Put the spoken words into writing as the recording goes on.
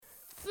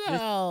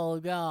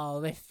go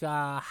with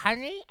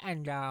honey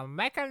and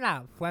making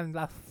up when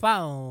the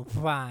phone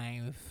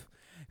rings.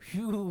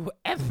 You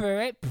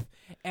effort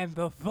and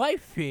the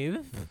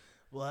voices.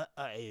 What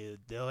are you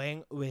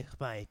doing with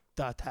my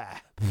daughter?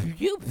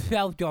 You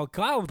killed your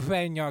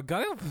girlfriend, your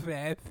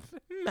girlfriend.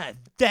 My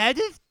dad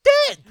is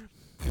dead.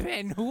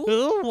 Then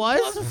who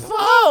was the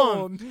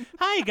phone?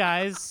 Hi,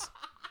 guys.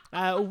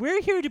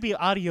 We're here to be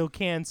audio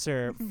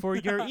cancer for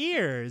your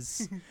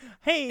ears.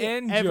 Hey,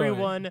 Enjoy.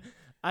 everyone.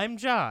 I'm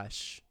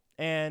Josh.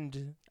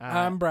 And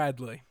I'm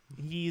Bradley.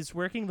 he's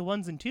working the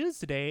ones and twos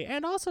today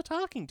and also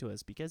talking to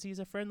us because he's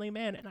a friendly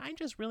man. And I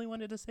just really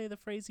wanted to say the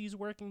phrase, he's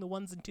working the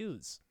ones and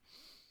twos.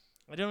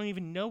 I don't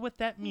even know what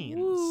that means.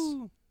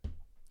 Woo.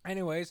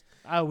 Anyways.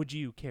 Would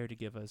you care to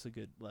give us a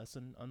good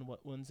lesson on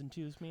what ones and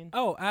twos mean?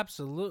 Oh,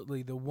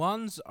 absolutely. The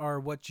ones are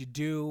what you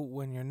do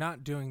when you're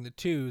not doing the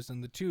twos,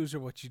 and the twos are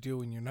what you do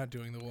when you're not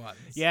doing the ones.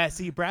 Yeah,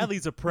 see,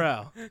 Bradley's a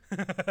pro.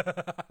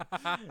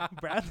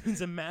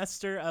 Bradley's a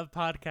master of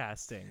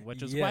podcasting,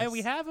 which is why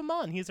we have him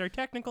on. He's our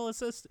technical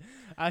assistant.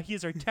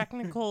 He's our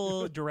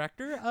technical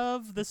director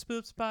of the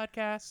Spoops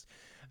podcast.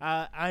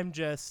 I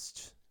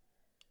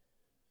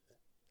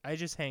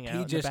just hang out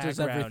in the background. He just does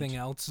everything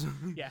else.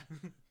 Yeah.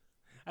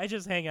 I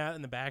just hang out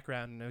in the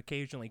background and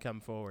occasionally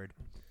come forward.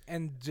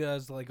 And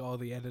does, like, all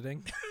the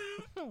editing.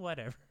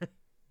 Whatever.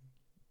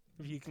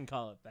 If you can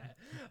call it that.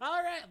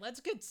 All right, let's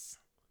get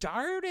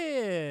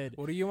started.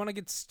 What do you want to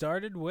get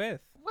started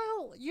with?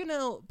 Well, you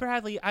know,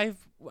 Bradley, I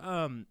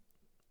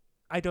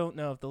don't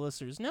know if the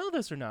listeners know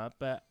this or not,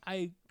 but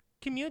I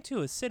commute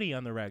to a city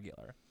on the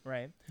regular,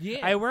 right?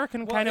 Yeah. I work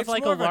in kind of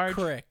like a large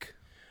crick.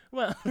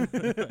 Well,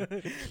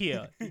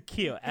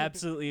 cute,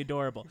 absolutely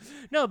adorable.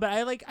 No, but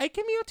I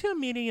commute to a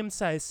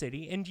medium-sized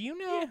city, and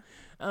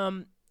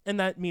and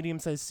that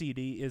medium-sized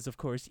city is, of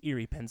course,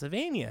 Erie,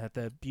 Pennsylvania,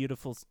 the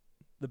beautiful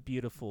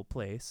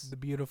place, The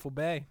beautiful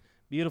bay.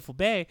 Beautiful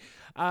bay,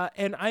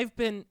 and I've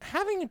been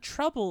having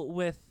trouble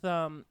with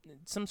some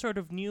sort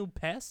of new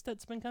pest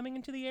that's been coming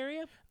into the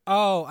area.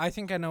 Oh, I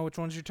think I know which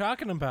ones you're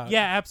talking about.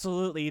 Yeah,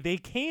 absolutely. They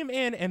came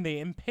in and they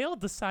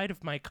impaled the side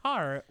of my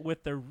car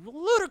with their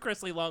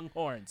ludicrously long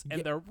horns,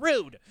 and they're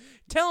rude.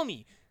 Tell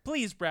me,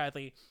 please,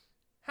 Bradley,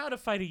 how to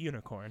fight a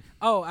unicorn.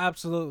 Oh,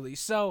 absolutely.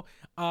 So,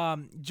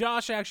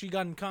 Josh actually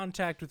got in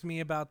contact with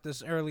me about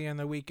this earlier in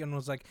the week and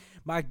was like,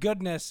 my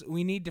goodness,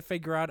 we need to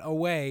figure out a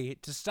way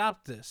to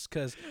stop this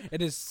because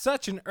it is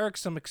such an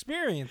irksome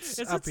experience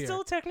Is up it here.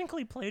 still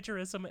technically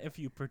plagiarism if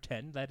you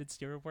pretend that it's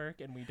your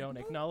work and we don't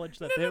acknowledge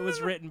that it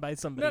was written by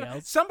somebody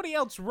else? Somebody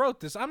else wrote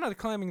this. I'm not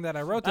claiming that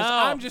I wrote this.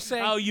 I'm just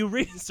saying. Oh, you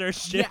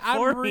researched it I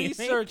for me.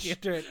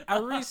 researched it. I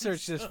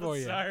researched this for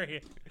you.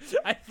 Sorry.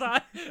 I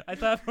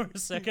thought for a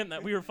second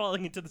that we were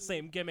falling into the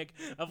same gimmick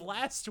of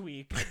last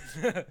week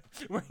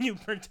where you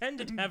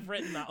pretended to have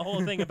written that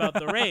whole thing about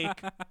the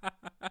rake.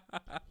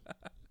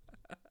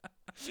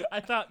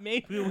 I thought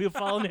maybe we've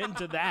fallen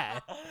into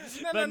that.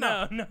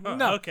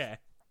 No. Okay.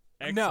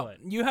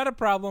 Excellent. No, you had a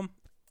problem.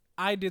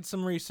 I did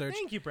some research.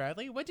 Thank you,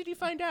 Bradley. What did you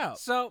find out?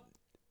 So,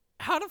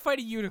 how to fight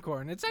a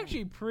unicorn. It's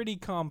actually pretty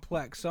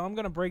complex. So I'm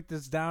going to break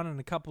this down in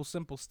a couple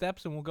simple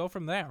steps and we'll go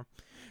from there.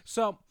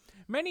 So,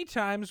 many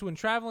times when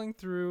traveling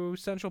through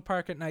Central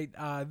Park at night,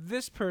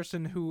 this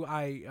person who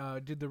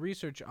I did the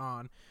research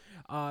on,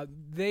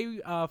 they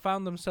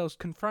found themselves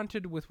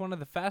confronted with one of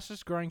the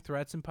fastest growing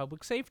threats in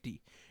public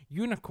safety,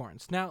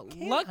 unicorns. Now,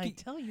 I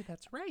tell you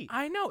that's right.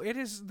 I know, it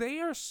is. They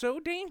are so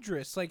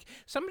dangerous. Like,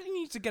 somebody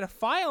needs to get a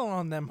file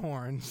on them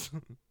horns.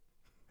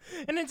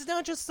 And it's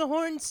not just the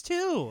horns,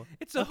 too.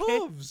 It's the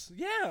hooves.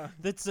 Yeah.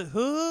 It's the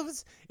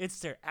hooves. It's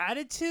their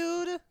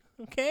attitude.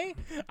 Okay?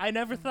 I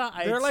never thought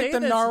I'd say this. They're like the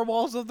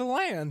narwhals of the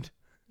land.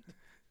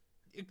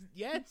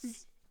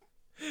 Yes.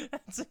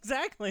 That's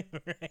exactly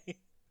right.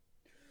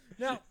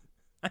 Now,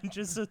 I'm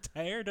just so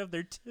tired of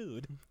their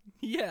tude.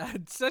 Yeah,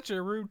 it's such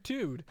a rude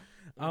tude.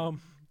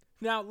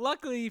 Now,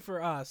 luckily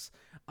for us,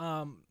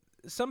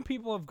 some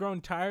people have grown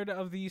tired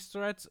of these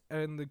threats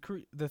and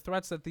the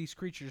threats that these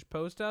creatures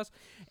pose to us,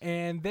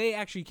 and they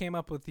actually came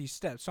up with these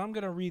steps. So I'm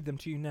going to read them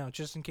to you now,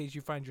 just in case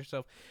you find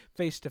yourself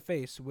face to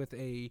face with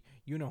a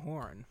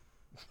unicorn.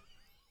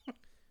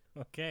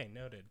 Okay,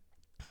 noted.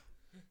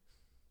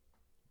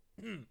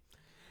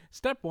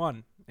 Step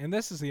 1, and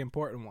this is the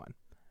important one.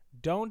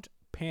 Don't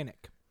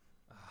panic.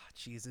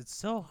 Jeez, it's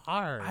so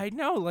hard. I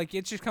know, like,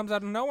 it just comes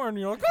out of nowhere, and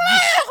you're like,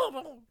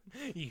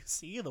 You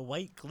see the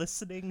white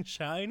glistening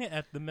shine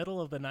at the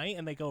middle of the night,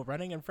 and they go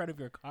running in front of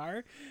your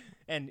car,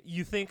 and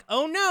you think,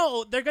 oh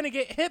no, they're going to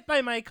get hit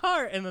by my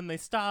car, and then they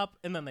stop,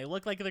 and then they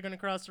look like they're going to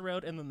cross the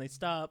road, and then they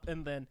stop,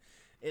 and then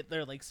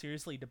they're like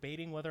seriously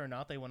debating whether or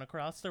not they want to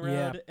cross the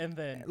road, and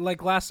then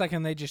like last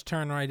second they just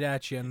turn right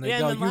at you, and they go,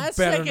 and then you last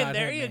better second not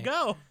there hit you me.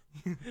 go.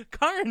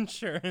 Car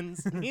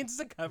insurance needs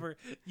to cover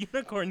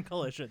unicorn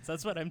collisions.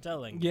 That's what I'm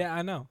telling you. Yeah,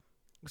 I know.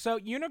 So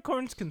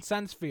unicorns can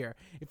sense fear.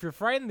 If you're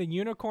frightened, the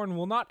unicorn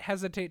will not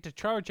hesitate to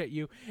charge at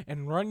you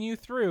and run you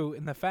through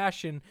in the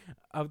fashion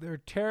of their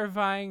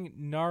terrifying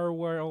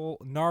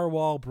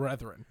narwhal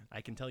brethren. I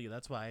can tell you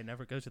that's why I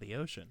never go to the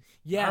ocean.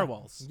 Yeah.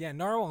 Narwhals. Yeah,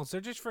 narwhals.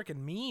 They're just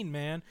freaking mean,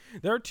 man.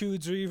 Their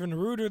tudes are even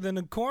ruder than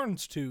a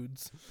corn's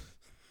tudes.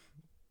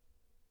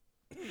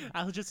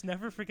 I'll just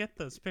never forget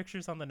those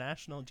pictures on the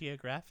National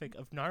Geographic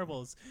of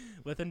narwhals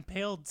with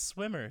impaled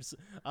swimmers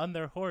on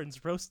their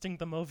horns roasting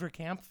them over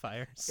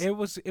campfires. It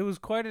was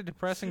quite a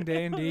depressing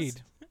day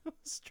indeed. It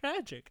was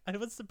tragic. I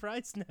was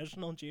surprised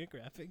National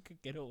Geographic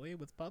could get away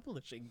with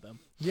publishing them.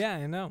 Yeah,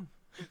 I know.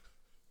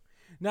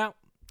 Now,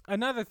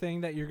 another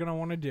thing that you're going to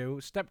want to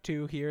do, step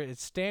 2 here, is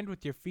stand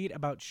with your feet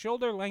about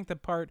shoulder length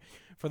apart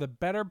for the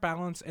better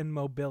balance and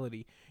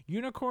mobility.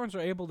 Unicorns are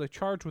able to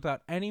charge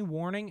without any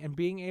warning, and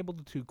being able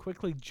to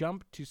quickly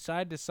jump to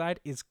side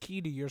is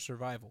key to your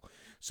survival.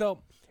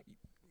 So,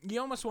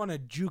 you almost want to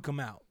juke them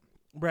out.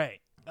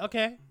 Right.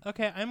 Okay,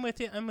 I'm with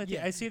you.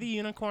 I see the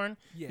unicorn.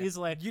 Yeah. He's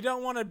like, you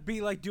don't want to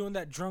be like doing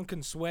that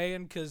drunken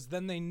swaying, because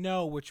then they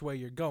know which way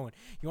you're going.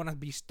 You want to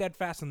be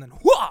steadfast and then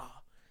whoo!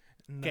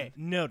 Okay,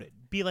 noted.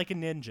 Be like a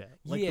ninja,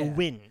 like the Yeah.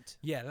 wind.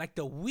 Yeah, like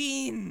the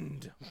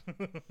wind.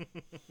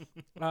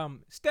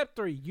 Step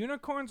 3.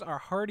 Unicorns are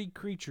hardy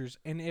creatures,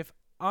 and if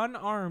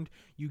unarmed,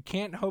 you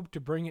can't hope to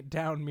bring it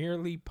down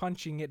merely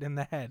punching it in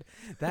the head.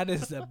 That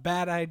is a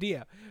bad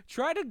idea.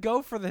 Try to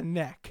go for the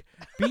neck.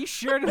 Be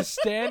sure to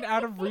stand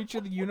out of reach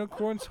of the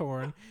unicorn's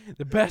horn.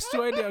 The best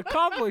way to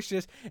accomplish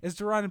this is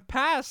to run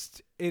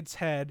past its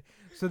head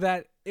so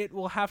that it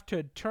will have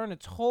to turn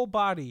its whole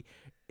body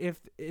if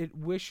it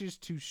wishes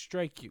to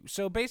strike you.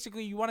 So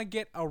basically, you want to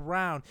get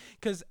around,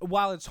 because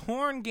while its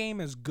horn game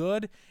is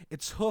good,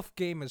 its hoof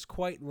game is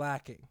quite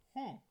lacking.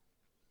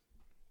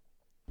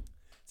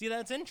 See,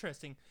 that's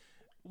interesting.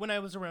 When I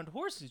was around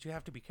horses, you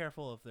have to be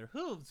careful of their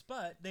hooves,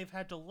 but they've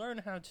had to learn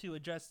how to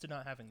adjust to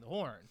not having the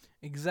horn.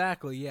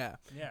 Exactly, yeah.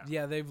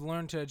 Yeah, they've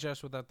learned to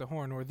adjust without the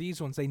horn, or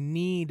these ones, they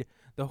need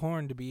the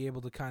horn to be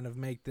able to kind of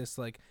make this,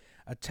 like,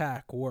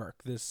 attack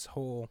work, this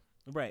whole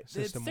right.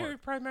 system It's their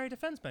work. primary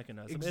defense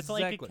mechanism. It's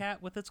like a Exactly.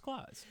 cat with its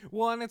claws.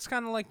 Well, and it's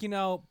kind of like,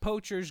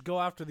 poachers go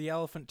after the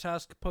elephant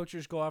tusk,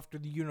 poachers go after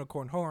the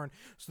unicorn horn,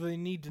 so they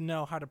need to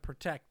know how to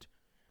protect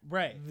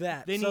Right.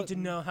 that. They So- need to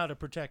know how to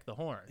protect the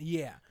horn.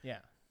 Yeah. Yeah.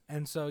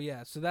 And so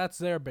that's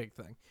their big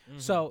thing.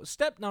 So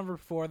step number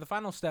 4, the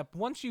final step,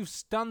 once you've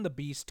stunned the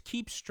beast,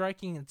 keep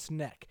striking its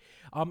neck.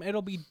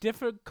 It'll be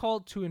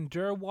difficult to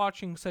endure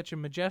watching such a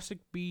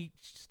majestic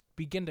beast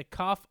begin to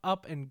cough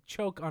up and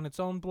choke on its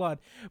own blood,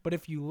 but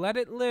if you let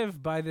it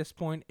live by this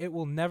point, it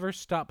will never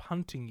stop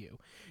hunting you.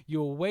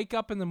 You'll wake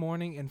up in the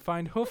morning and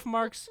find hoof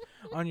marks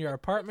on your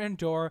apartment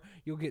door.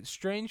 You'll get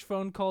strange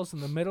phone calls in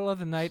the middle of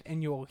the night,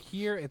 and you'll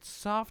hear its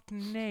soft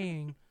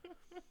neighing.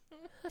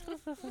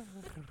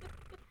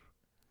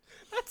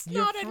 That's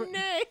Your not fr- a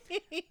neigh.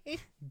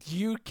 Do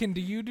you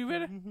do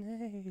it?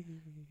 Neigh.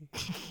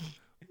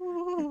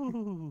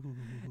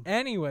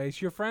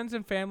 Anyways, your friends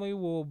and family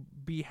will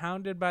be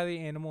hounded by the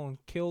animal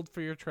and killed for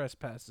your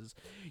trespasses.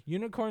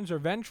 Unicorns are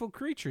vengeful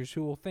creatures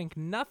who will think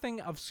nothing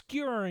of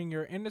skewering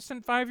your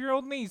innocent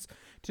 5-year-old niece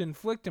to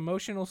inflict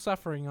emotional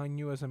suffering on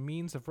you as a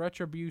means of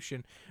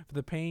retribution for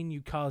the pain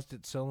you caused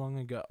it so long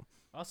ago.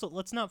 Also,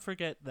 let's not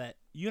forget that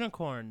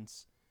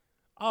unicorns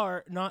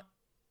are not...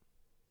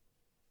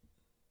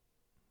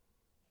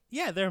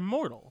 Yeah, they're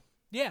mortal.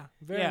 Yeah,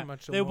 very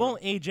much so. They won't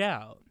age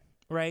out,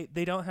 right?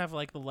 They don't have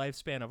like the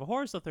lifespan of a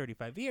horse of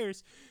 35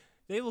 years.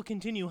 They will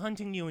continue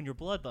hunting you in your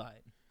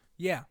bloodline.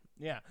 Yeah.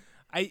 Yeah.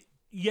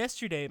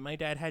 Yesterday, my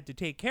dad had to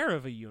take care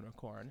of a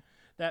unicorn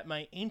that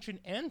my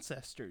ancient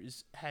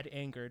ancestors had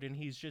angered, and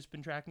he's just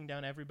been tracking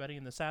down everybody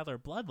in the Sadler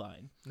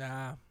bloodline.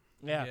 Nah.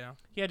 Yeah.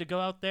 He had to go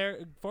out there.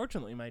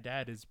 Fortunately, my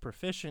dad is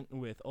proficient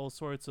with all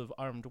sorts of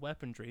armed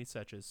weaponry,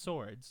 such as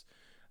swords.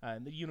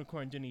 And the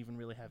unicorn didn't even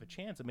really have a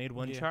chance. It made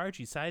one charge.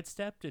 He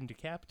sidestepped and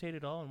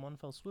decapitated all in one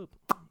fell swoop.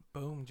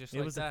 Boom, just It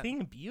like was that. a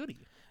thing of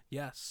beauty.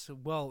 Yes,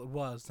 well, it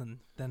was, and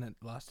then it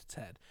lost its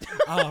head.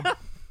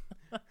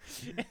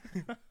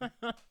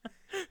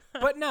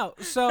 But no,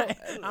 so...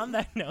 On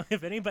that note,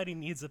 if anybody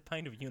needs a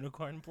pint of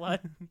unicorn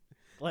blood,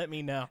 let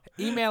me know.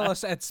 Email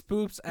us at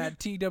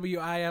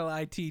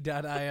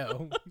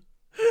spoops@twilit.io.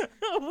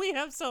 We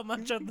have so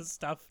much of the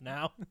stuff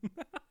now.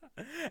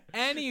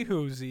 Any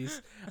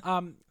whoosies.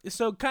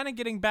 So kind of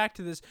getting back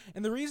to this,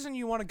 and the reason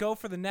you want to go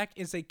for the neck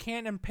is they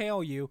can't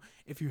impale you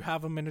if you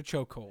have them in a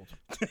chokehold.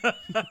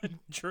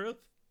 Truth.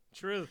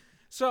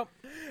 So,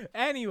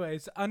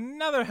 anyways,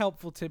 another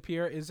helpful tip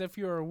here is if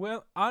you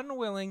are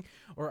unwilling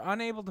or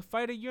unable to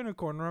fight a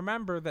unicorn,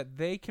 remember that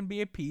they can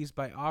be appeased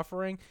by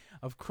offering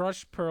of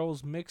crushed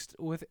pearls mixed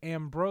with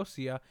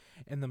ambrosia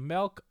and the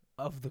milk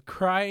of the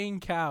crying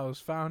cows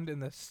found in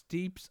the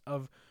steeps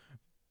of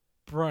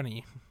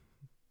Brunny.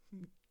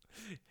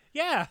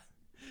 Yeah.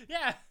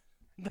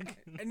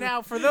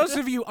 Now, for those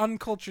of you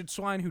uncultured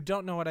swine who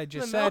don't know what I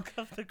just the said, milk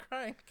of the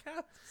crying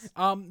cows.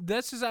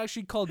 this is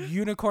actually called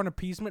unicorn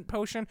appeasement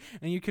potion,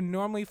 and you can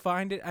normally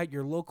find it at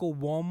your local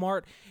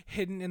Walmart,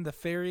 hidden in the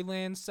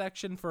Fairyland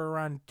section for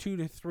around $2 to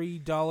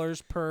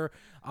 $3 per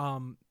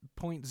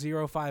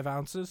 0.05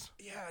 ounces.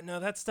 Yeah, no,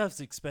 that stuff's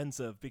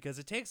expensive because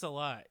it takes a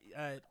lot.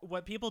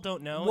 What people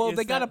don't know Well, is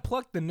they gotta that-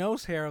 pluck the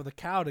nose hair of the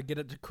cow to get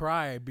it to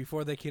cry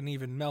before they can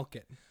even milk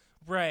it.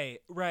 Right.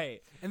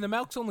 And the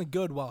milk's only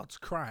good while it's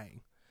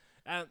crying.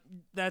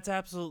 That's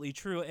absolutely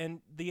true.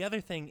 And the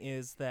other thing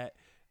is that,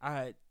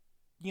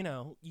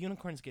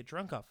 unicorns get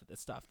drunk off of this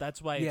stuff.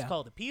 That's why it's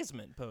called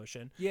appeasement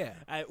potion. Yeah.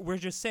 We're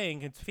just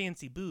saying it's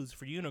fancy booze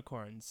for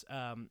unicorns.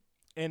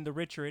 And the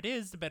richer it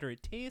is, the better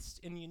it tastes.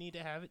 And you need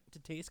to have it to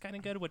taste kind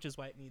of good, which is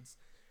why it needs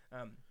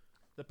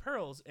the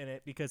pearls in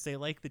it, because they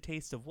like the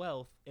taste of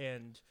wealth.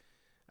 And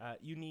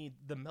you need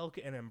the milk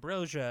and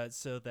ambrosia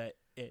so that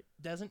it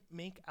doesn't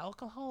make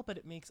alcohol, but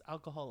it makes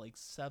alcohol-like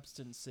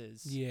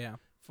substances. Yeah.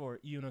 For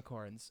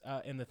unicorns.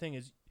 And the thing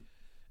is,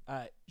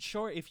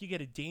 sure, if you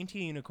get a dainty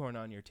unicorn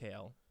on your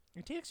tail,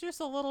 it takes just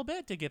a little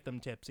bit to get them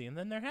tipsy, and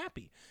then they're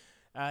happy.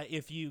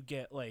 If you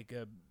get like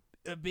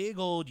a big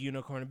old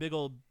unicorn, a big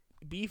old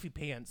beefy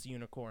pants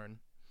unicorn,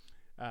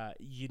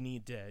 you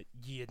need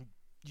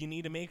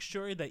to make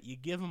sure that you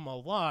give them a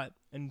lot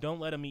and don't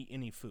let them eat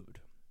any food.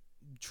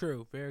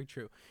 True, very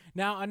true.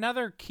 Now,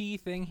 another key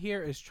thing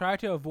here is try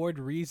to avoid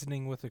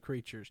reasoning with the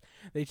creatures.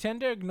 They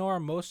tend to ignore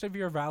most of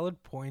your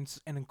valid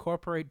points and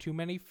incorporate too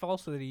many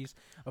falsities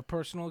of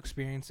personal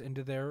experience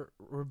into their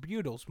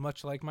rebuttals,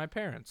 much like my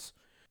parents.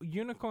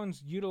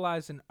 Unicorns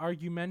utilize an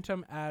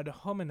argumentum ad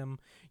hominem.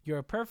 You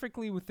are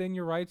perfectly within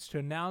your rights to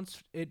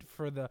announce it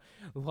for the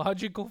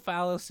logical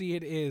fallacy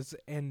it is,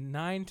 and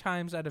 9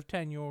 times out of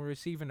 10 you will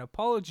receive an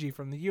apology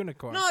from the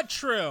unicorn. Not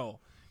true.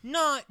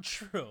 Not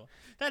true.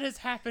 That has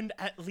happened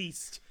at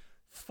least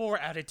 4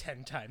 out of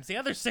 10 times. The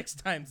other 6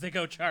 times they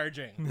go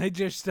charging. They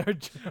just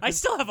start. I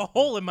still have a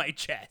hole in my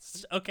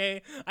chest,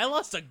 okay? I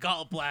lost a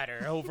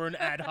gallbladder over an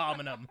ad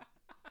hominem.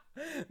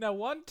 Now,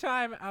 1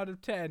 time out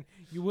of 10,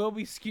 you will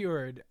be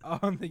skewered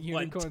on the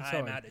unicorn's 1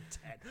 time horn. out of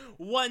 10.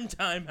 1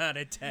 time out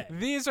of 10.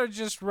 These are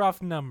just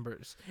rough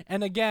numbers.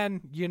 And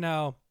again,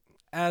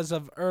 as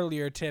of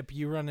earlier tip,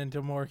 you run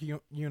into more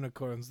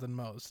unicorns than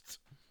most.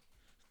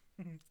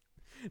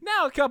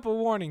 Now, a couple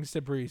warnings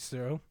to breeze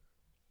through.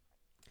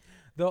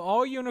 Though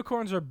all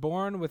unicorns are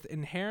born with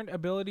inherent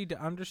ability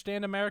to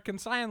understand American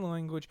Sign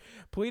Language,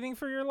 pleading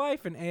for your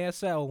life in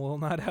ASL will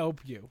not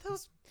help you.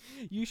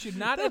 You should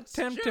not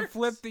attempt to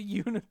flip the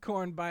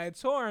unicorn by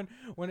its horn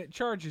when it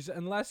charges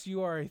unless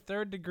you are a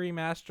 3rd-degree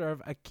master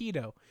of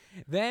Aikido.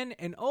 Then,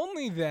 and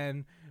only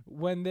then,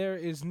 when there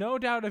is no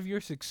doubt of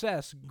your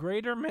success,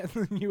 greater men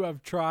than you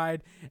have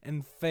tried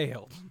and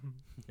failed.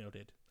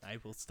 Noted. I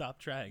will stop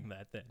trying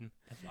that then.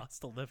 I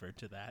lost a liver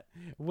to that.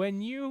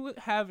 When you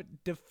have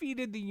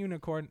defeated the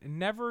unicorn,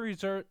 never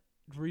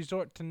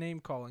resort to name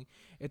calling.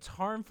 It's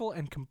harmful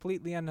and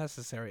completely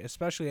unnecessary,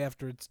 especially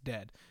after it's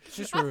dead. It's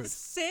just rude.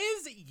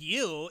 Says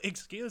you,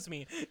 excuse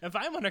me, if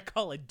I want to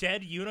call a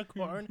dead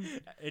unicorn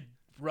a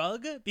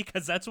rug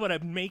because that's what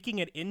I'm making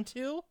it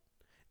into?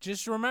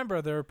 Just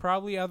remember, there are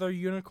probably other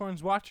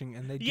unicorns watching,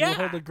 and they do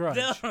hold a grudge.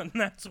 And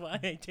that's why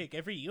I take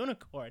every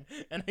unicorn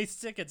and I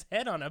stick its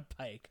head on a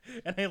pike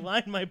and I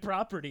line my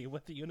property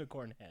with the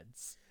unicorn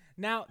heads.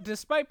 Now,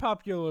 despite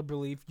popular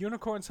belief,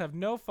 unicorns have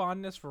no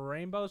fondness for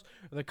rainbows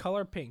or the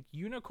color pink.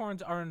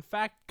 Unicorns are in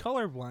fact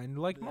colorblind,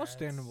 like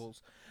most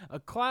animals. A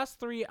Class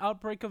 3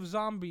 outbreak of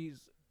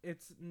zombies,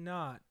 it's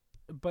not.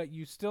 But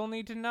you still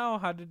need to know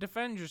how to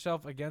defend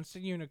yourself against a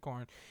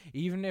unicorn,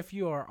 even if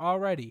you are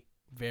already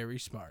very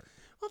smart.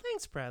 Well,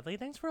 thanks, Bradley.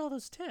 Thanks for all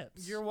those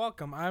tips. You're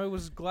welcome. I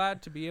was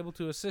glad to be able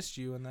to assist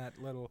you in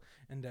that little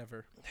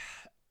endeavor.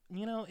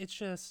 It's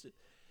just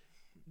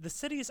the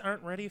cities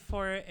aren't ready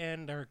for it,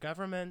 and our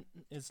government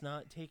is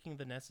not taking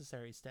the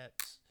necessary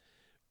steps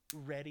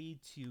ready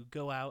to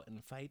go out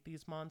and fight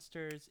these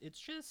monsters. It's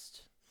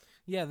just...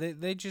 Yeah,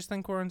 they just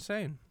think we're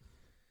insane.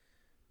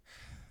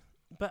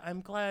 But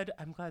I'm glad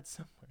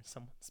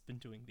someone's been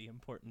doing the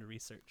important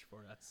research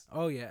for us.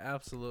 Oh, yeah,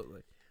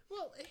 absolutely.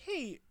 Well,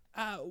 hey,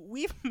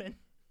 we've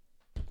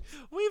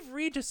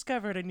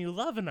rediscovered a new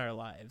love in our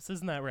lives.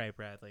 Isn't that right,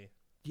 Bradley?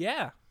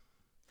 Yeah.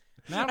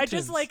 I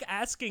just love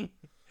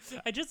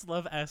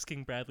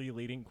asking Bradley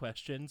leading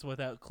questions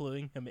without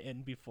cluing him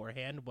in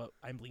beforehand what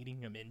I'm leading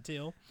him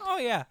into. Oh,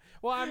 yeah.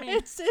 Well, I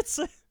mean...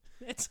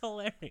 It's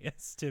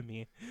hilarious to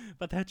me,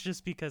 but that's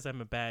just because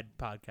I'm a bad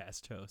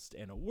podcast host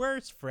and a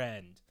worse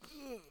friend.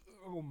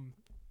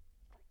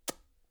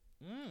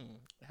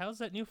 How's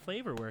that new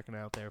flavor working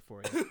out there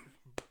for you?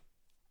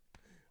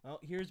 Well,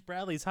 here's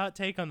Bradley's hot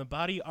take on the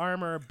Body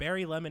Armor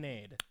Berry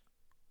Lemonade.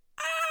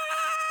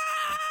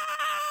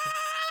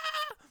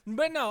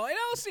 But no, in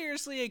all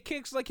seriously, it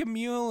kicks like a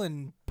mule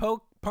and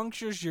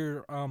punctures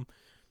your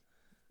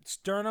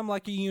sternum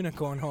like a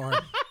unicorn horn.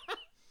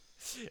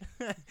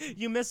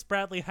 You miss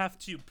Bradley have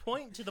to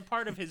point to the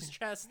part of his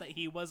chest that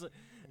he wasn't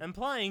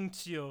implying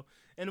to,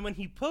 and when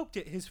he poked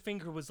it, his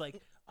finger was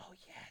like, oh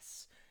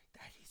yes,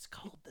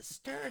 called the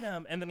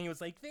sternum. And then he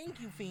was like, thank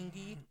you,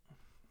 Fingy.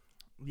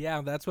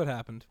 Yeah, that's what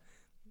happened.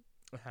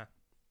 Uh-huh.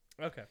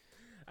 Okay.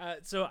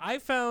 So I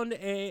found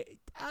a...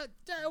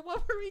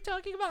 what were we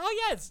talking about? Oh,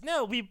 yes.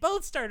 No, we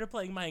both started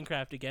playing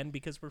Minecraft again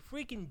because we're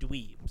freaking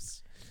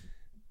dweebs.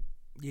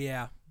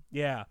 Yeah.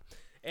 Yeah.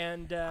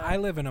 And I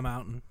live in a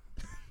mountain.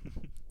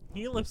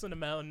 he lives in a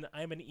mountain.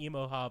 I'm an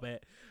emo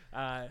hobbit.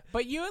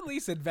 But you at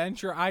least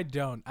adventure. I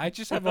don't. I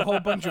just have a whole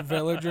bunch of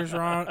villagers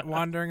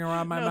wandering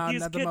around my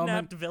mountain at the moment. He's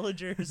kidnapped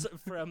villagers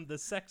from the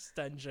sex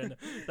dungeon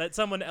that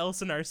someone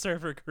else in our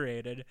server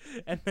created,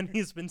 and then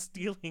he's been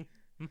stealing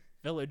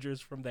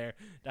villagers from there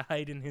to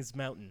hide in his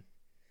mountain.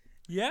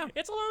 Yeah.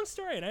 It's a long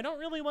story, and I don't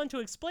really want to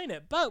explain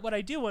it, but what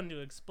I do want to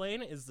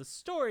explain is the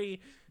story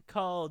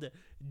called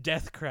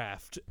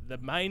Deathcraft, the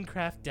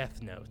Minecraft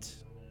Death Note.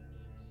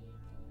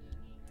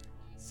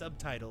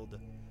 Subtitled,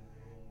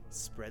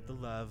 Spread the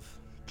Love.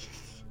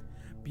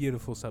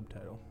 Beautiful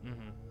subtitle.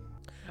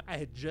 I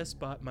had just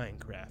bought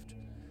Minecraft,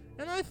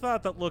 and I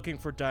thought that looking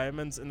for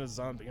diamonds in a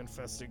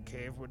zombie-infested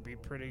cave would be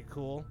pretty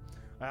cool.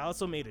 I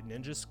also made a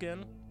ninja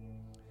skin.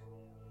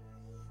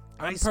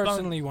 I'm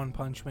personally One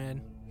Punch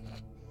Man.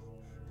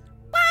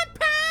 One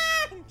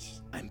Punch!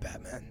 I'm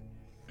Batman.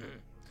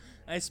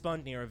 I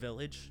spawned near a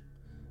village.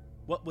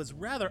 What was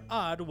rather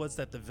odd was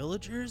that the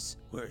villagers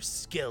were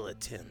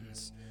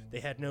skeletons. They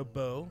had no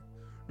bow,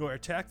 nor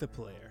attack the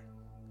player.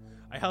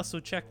 I also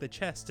checked the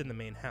chest in the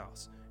main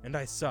house, and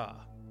I saw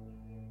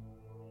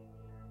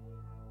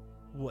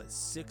was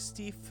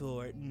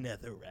 64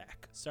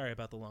 netherrack. Sorry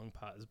about the long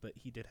pause, but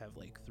he did have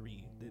like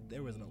 3.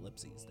 There was an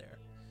ellipses there.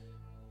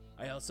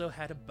 I also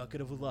had a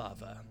bucket of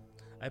lava.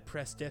 I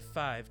pressed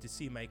F5 to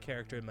see my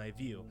character in my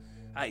view.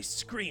 I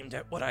screamed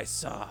at what I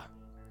saw.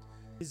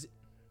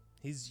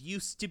 His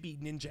used-to-be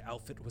ninja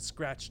outfit was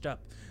scratched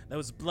up. There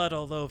was blood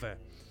all over.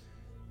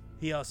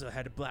 He also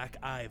had a black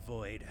eye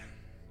void.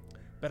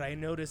 But I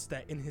noticed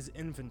that in his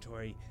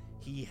inventory,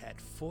 he had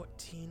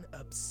 14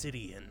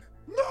 obsidian.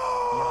 No!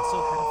 He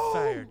also had a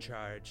fire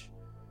charge.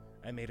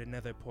 I made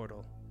another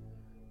portal.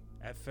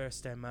 At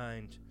first I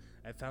mined.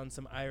 I found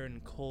some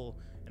iron coal,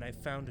 and I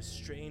found a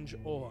strange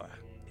ore.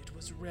 It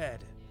was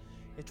red.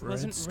 It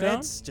wasn't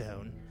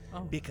redstone,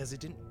 because it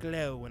didn't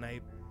glow when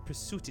I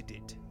pursued it.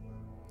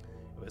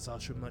 It was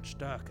also much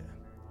darker.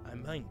 I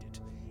mined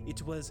it.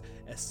 It was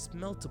a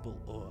smeltable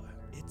ore.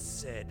 It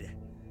said,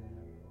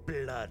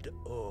 blood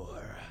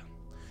ore.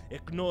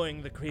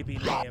 Ignoring the creepy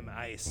name,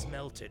 I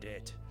smelted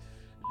it.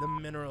 The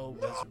mineral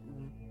was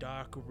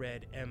dark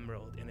red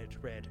emerald, and it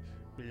read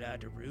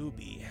blood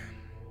ruby.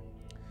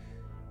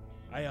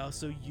 I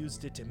also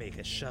used it to make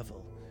a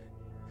shovel.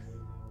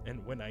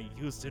 And when I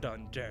used it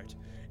on dirt,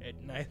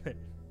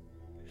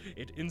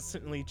 it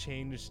instantly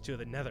changed to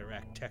the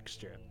netherrack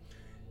texture.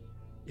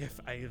 If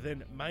I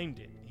then mined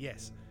it,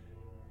 yes,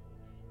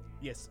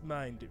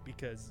 mined,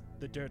 because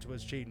the dirt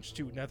was changed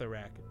to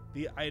netherrack,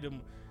 the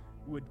item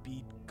would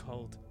be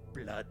called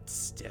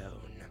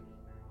bloodstone.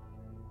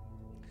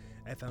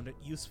 I found it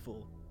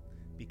useful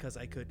because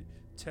I could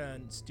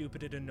turn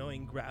stupid and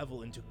annoying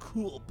gravel into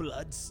cool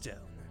bloodstone.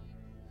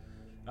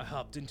 I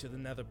hopped into the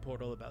nether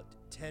portal about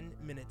 10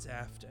 minutes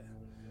after.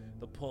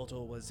 The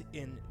portal was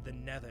in the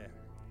nether.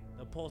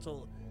 The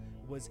portal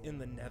was in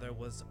the nether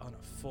was on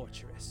a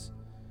fortress,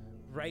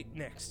 right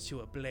next to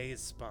a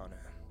blaze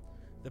spawner.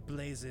 The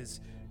blazes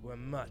were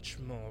much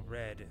more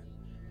red.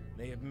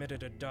 They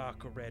emitted a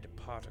dark red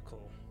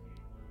parcels.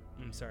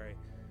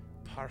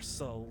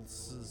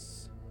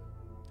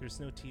 There's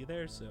no T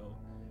there, so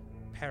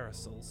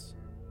parasols.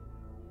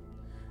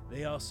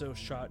 They also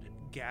shot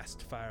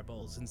gassed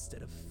fireballs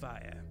instead of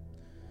fire.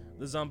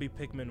 The zombie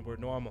pigmen were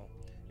normal,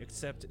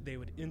 except they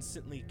would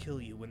instantly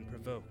kill you when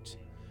provoked.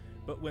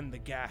 But when the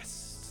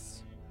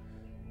ghasts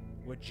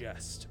were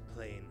just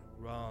plain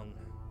wrong.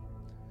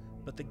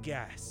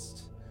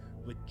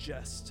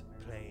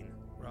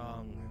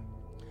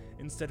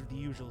 Instead of the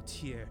usual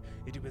tear,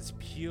 it was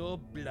pure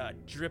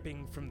blood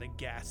dripping from the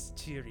ghast's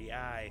teary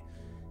eye.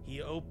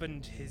 He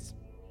opened his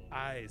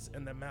eyes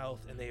and the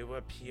mouth, and they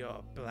were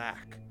pure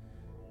black.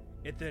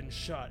 It then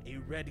shot a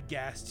red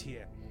gas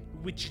tear,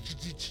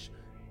 which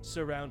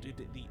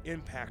surrounded the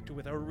impact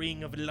with a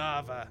ring of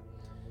lava.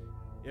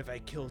 If I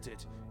killed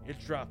it, it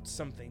dropped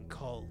something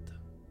called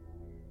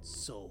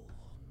soul.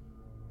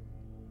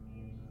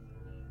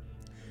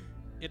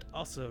 It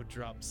also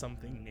dropped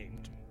something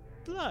named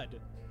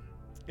blood.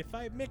 If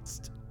I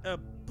mixed a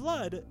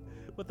blood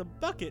with a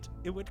bucket,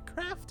 it would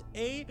craft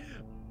a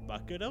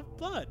bucket of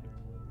blood.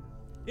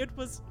 It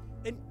was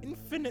an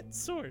infinite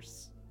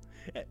source.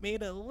 It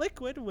made a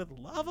liquid with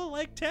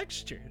lava-like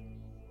texture.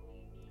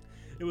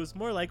 It was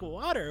more like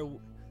water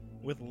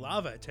with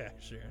lava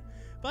texture.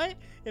 But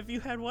if you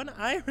had one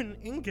iron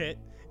ingot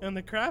on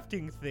the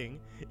crafting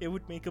thing, it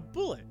would make a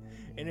bullet.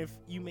 And if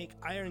you make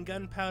iron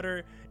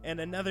gunpowder and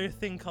another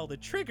thing called a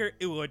trigger,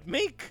 it would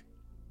make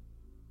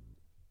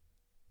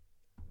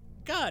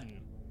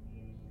gun.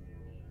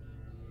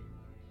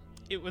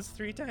 It was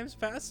 3 times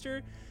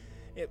faster.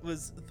 It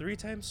was 3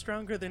 times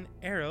stronger than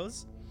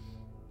arrows.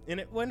 And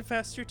it went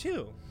faster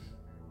too.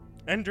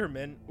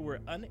 Endermen were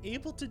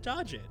unable to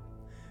dodge it.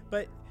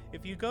 But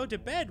if you go to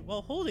bed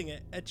while holding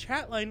it, a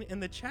chat line in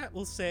the chat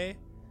will say,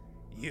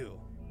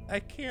 I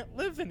can't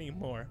live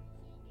anymore.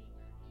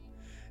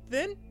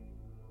 Then,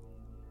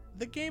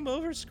 the game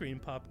over screen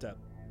popped up.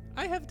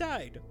 I have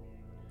died.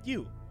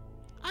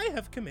 I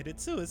have committed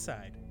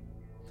suicide.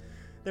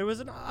 There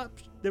was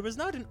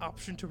not an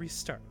option to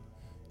restart.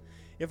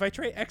 If I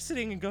try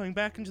exiting and going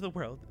back into the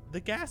world,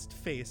 the ghast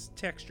face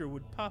texture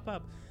would pop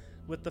up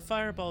with the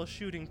fireball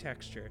shooting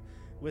texture,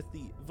 with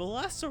the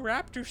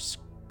Velociraptor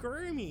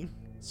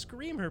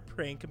screamer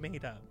prank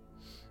made up.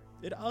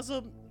 It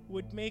also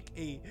would make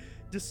a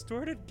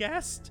distorted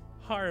ghast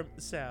harm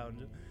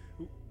sound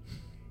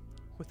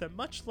with a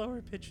much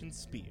lower pitch and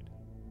speed.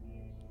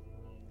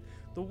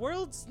 The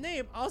world's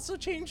name also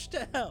changed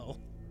to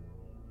Hell.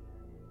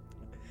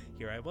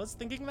 Here I was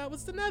thinking that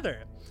was the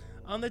Nether.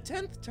 On the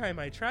 10th time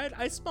I tried,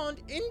 I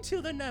spawned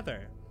into the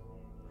Nether.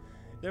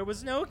 There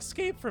was no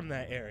escape from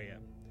that area.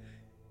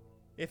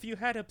 If you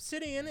had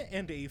obsidian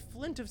and a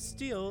flint of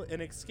steel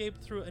and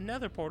escaped through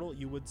another portal,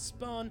 you would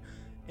spawn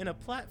in a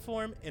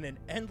platform in an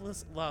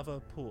endless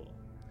lava pool.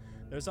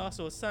 There's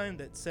also a sign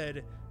that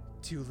said,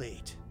 "Too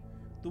late.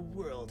 The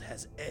world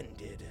has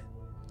ended."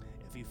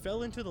 If you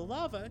fell into the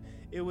lava,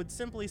 it would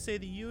simply say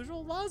the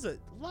usual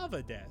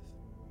lava death.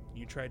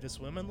 You tried to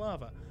swim in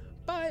lava,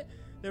 but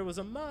there was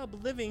a mob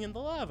living in the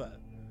lava.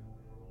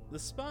 The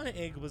spawn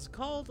egg was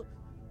called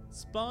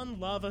Spawn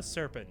Lava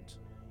Serpent.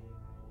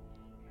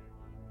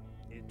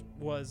 It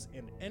was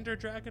an ender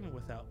dragon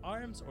without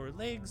arms or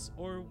legs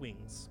or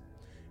wings.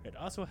 It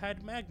also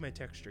had magma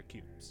texture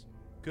cubes.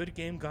 Good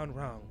game gone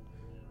wrong.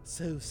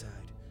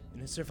 Suicide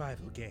in a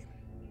survival game.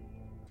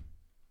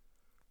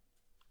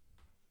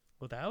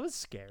 Well, that was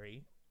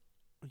scary.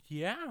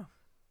 Yeah.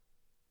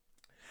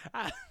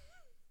 I'm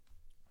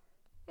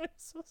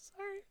so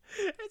sorry.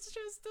 It's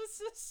just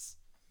this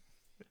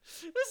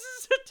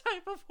is a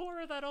type of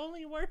horror that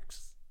only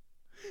works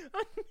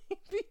on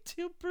maybe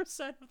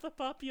 2% of the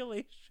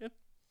population.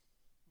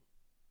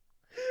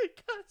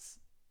 Because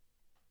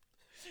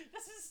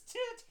this is too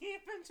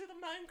deep into the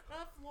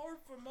Minecraft lore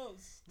for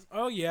most.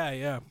 Oh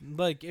yeah.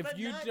 Like if but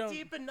you not don't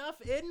deep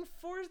enough in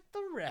for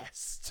the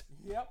rest.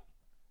 Yep.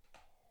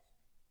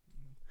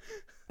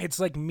 It's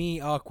like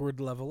me awkward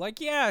level. Like,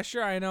 yeah,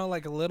 sure, I know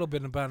like a little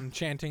bit about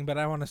enchanting, but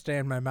I want to stay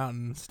in my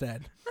mountain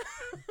instead.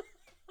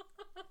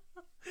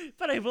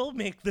 But I will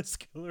make this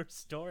killer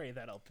story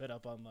that I'll put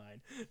up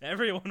online.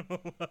 Everyone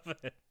will love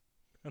it.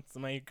 That's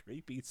my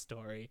creepy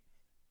story.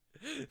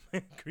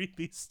 My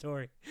creepy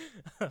story.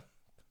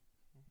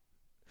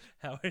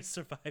 How I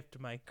survived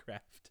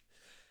Minecraft.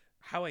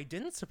 How I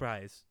didn't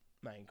survive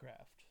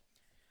Minecraft.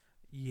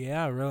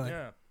 Yeah, really.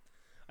 Yeah.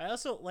 I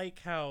also like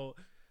how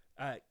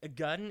a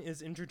gun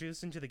is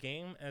introduced into the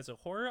game as a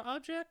horror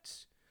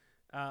object,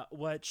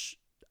 which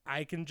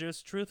I can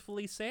just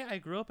truthfully say I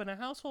grew up in a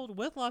household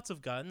with lots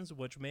of guns,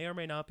 which may or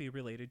may not be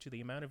related to the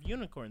amount of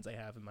unicorns I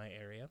have in my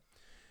area.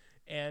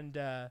 And,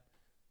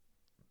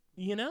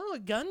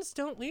 guns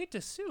don't lead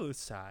to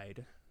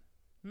suicide.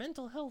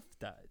 Mental health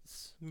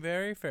does.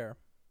 Very fair.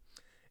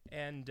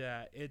 And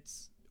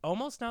it's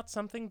almost not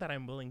something that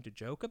I'm willing to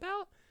joke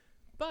about,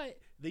 but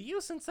the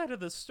use inside of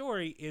the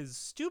story is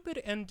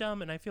stupid and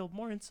dumb, and I feel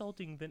more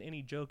insulting than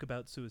any joke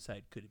about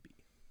suicide could be.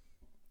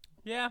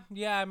 Yeah,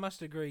 I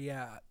must agree.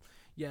 Yeah,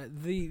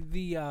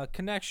 the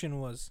connection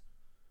was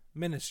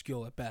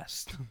minuscule at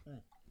best.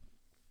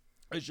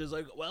 It's just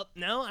like, well,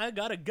 now I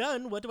got a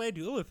gun. What do I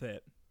do with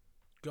it?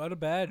 Go to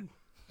bed.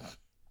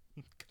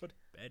 Go to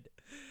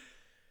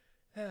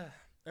bed.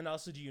 And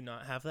also, do you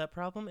not have that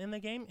problem in the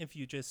game if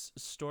you just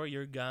store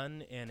your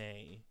gun in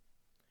a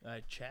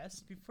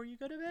chest before you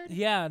go to bed?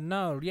 Yeah,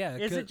 no, yeah.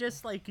 Is it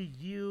just like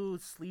you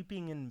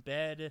sleeping in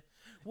bed?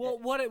 Well,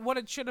 what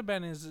it should have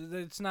been is that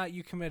it's not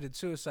you committed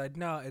suicide.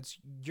 No, it's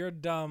your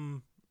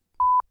dumb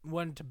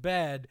went to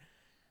bed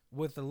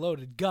with a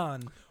loaded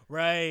gun.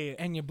 Right.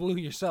 And you blew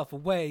yourself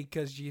away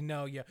because,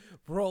 you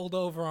rolled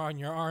over on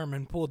your arm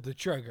and pulled the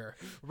trigger.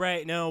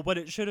 Right. No, what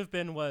it should have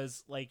been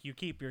was, like, you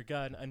keep your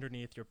gun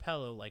underneath your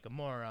pillow like a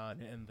moron,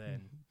 and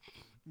then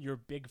your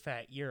big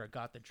fat ear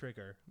got the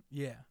trigger.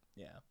 Yeah.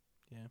 Yeah.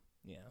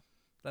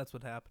 That's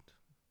what happened.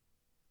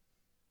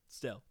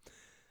 Still.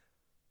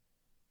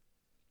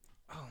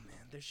 Oh,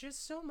 man. There's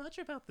just so much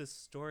about this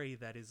story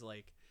that is,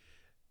 like,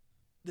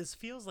 this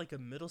feels like a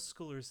middle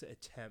schooler's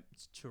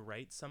attempt to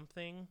write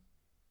something.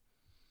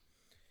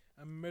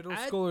 A middle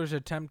schooler's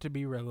attempt to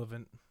be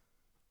relevant.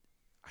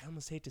 I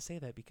almost hate to say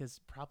that because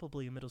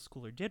probably a middle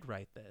schooler did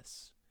write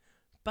this.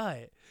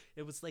 But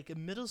it was like a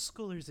middle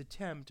schooler's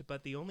attempt,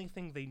 but the only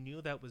thing they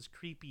knew that was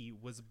creepy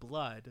was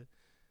blood.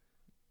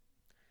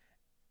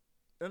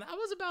 And that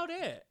was about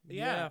it.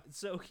 Yeah.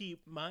 So he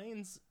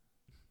mines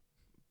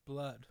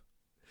blood.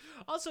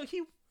 Also,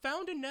 he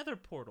found a nether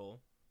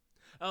portal.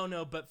 Oh,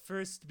 no, but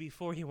first,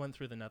 before he went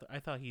through the nether, I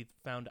thought he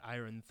found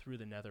iron through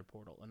the nether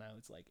portal. And I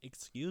was like,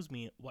 excuse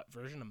me, what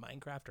version of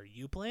Minecraft are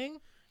you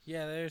playing?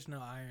 Yeah, there's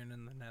no iron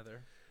in the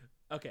nether.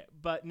 Okay,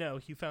 but no,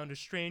 he found a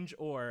strange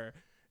ore,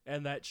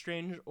 and that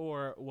strange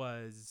ore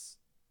was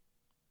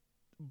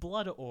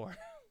Blood Ore.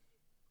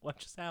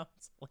 Which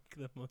sounds like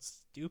the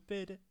most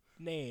stupid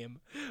name,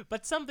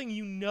 but something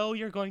you know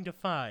you're going to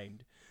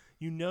find.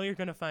 You know you're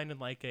going to find in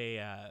like a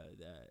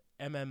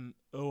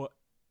MMO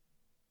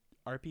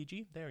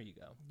RPG. There you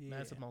go. Yeah.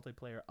 Massive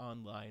multiplayer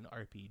online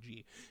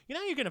RPG. You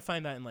know you're going to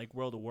find that in like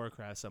World of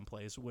Warcraft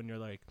someplace when you're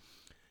like,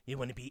 you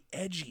want to be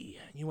edgy.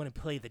 You want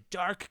to play the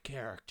dark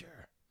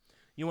character.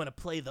 You want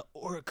to play the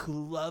orc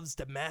who loves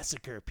to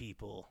massacre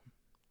people.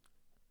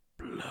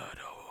 Blood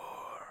Ore.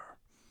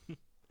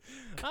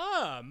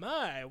 Ah,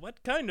 my,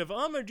 what kind of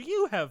armor do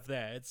you have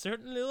there? It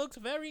certainly looks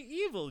very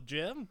evil,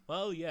 Jim.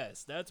 Well,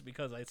 yes, that's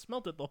because I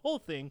smelted the whole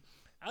thing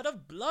out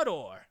of blood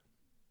ore.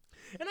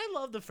 And I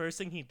love the first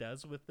thing he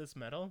does with this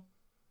metal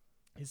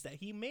is that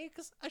he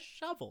makes a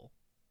shovel.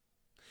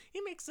 He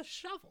makes a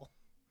shovel.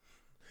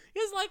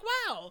 He's like,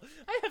 wow,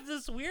 I have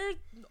this weird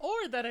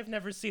ore that I've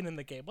never seen in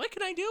the game. What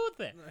can I do with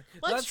it?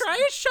 Let's try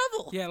a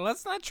shovel. Yeah,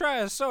 let's not try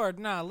a sword.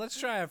 No, let's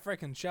try a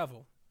freaking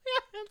shovel.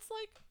 Yeah, it's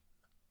like...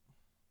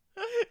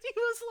 He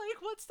was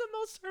like, what's the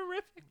most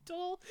horrific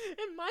tool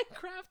in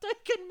Minecraft I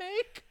can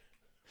make?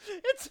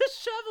 It's a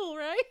shovel,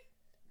 right?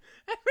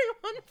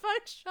 Everyone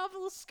finds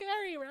shovels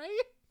scary,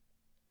 right?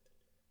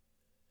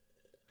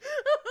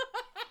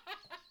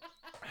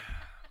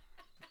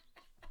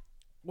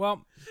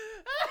 Well...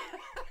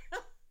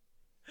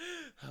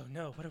 Oh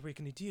no, what are we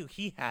gonna do?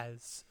 He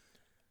has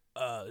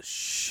a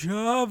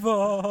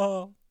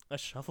shovel. a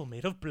shovel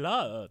made of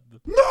blood.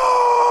 No!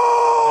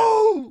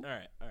 All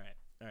right.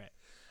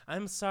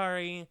 I'm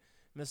sorry,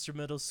 Mr.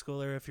 Middle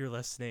Schooler, if you're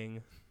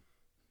listening.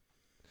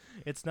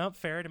 It's not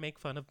fair to make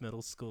fun of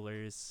middle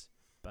schoolers,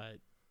 but...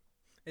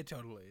 It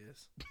totally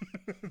is.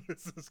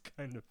 This is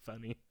kind of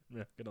funny, I'm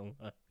not gonna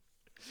lie.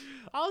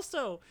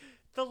 Also,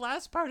 the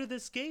last part of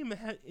this game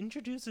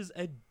introduces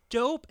a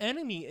dope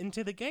enemy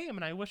into the game,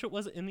 and I wish it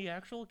wasn't in the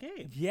actual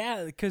game.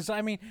 Yeah, because,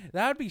 I mean,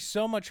 that would be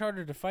so much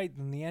harder to fight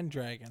than the End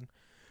Dragon.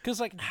 Because,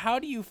 like, how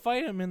do you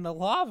fight him in the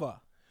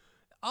lava?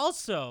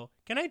 Also,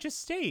 can I just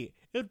state,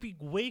 it would be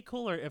way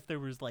cooler if there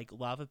was, like,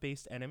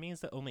 lava-based enemies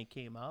that only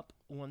came up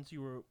once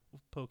you were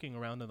poking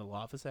around in the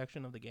lava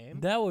section of the game.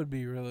 That would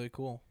be really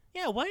cool.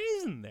 Yeah, why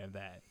isn't there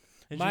that?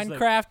 It's just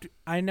Minecraft,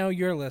 I know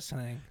you're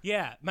listening.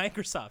 Yeah,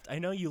 Microsoft, I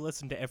know you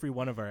listen to every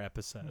one of our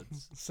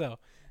episodes. So,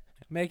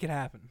 make it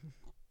happen.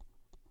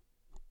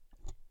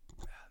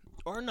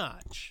 Or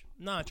Notch.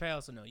 Notch, I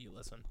also know you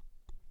listen.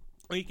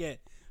 We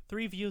get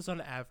 3 views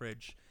on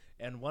average,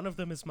 and one of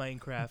them is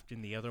Minecraft,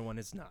 and the other one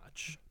is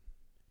Notch.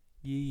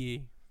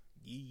 Yee.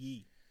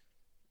 Yee.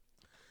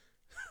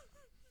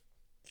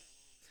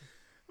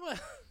 Well,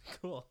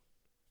 cool.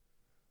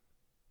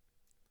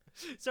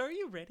 So are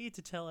you ready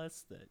to tell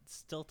us the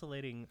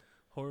stiltillating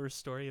horror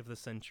story of the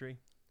century?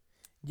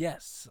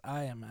 Yes,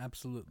 I am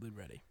absolutely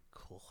ready.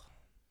 Cool.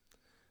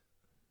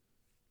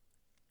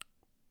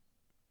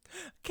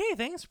 Okay,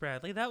 thanks,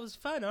 Bradley. That was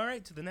fun. All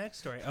right, to the next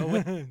story. Oh,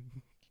 wait.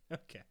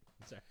 Okay,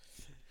 sorry.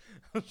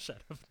 I'll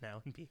shut up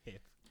now and behave.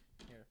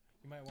 Here,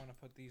 you might want to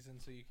put these in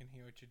so you can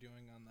hear what you're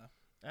doing on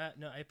the...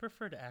 No, I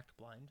prefer to act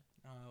blind.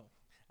 Oh,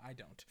 I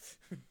don't.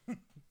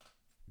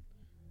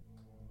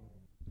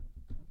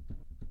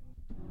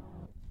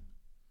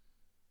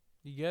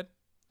 You good?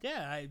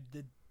 Yeah, I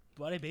did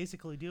what I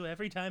basically do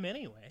every time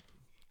anyway.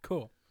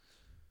 Cool.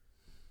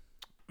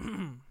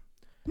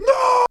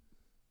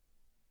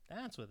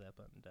 That's what that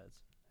button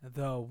does.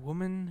 The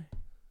woman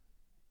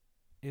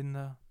in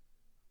the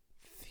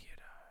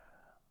theater.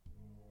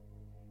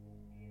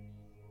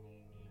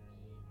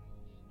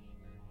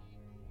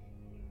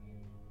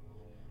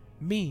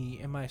 Me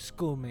and my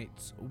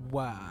schoolmates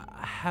were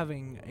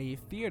having a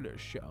theater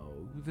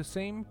show the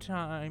same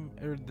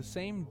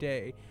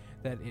day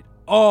that it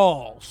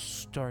all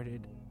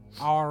started.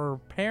 Our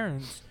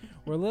parents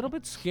were a little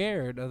bit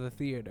scared of the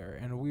theater,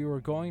 and we were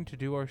going to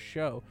do our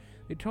show.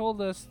 They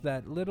told us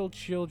that little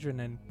children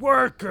and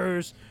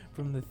workers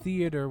from the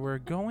theater were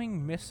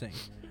going missing.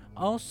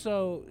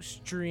 Also,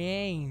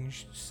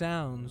 strange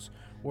sounds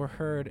were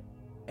heard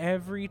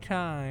every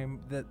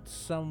time that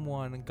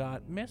someone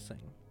got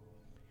missing.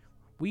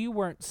 We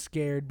weren't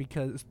scared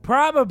because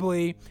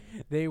probably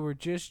they were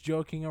just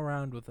joking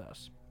around with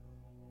us.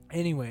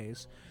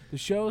 Anyways, the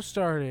show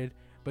started,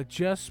 but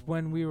just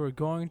when we were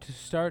going to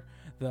start,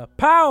 the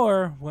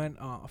power went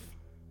off.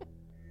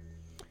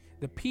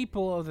 The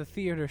people of the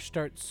theater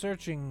start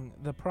searching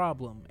the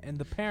problem, and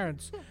the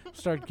parents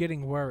start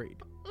getting worried.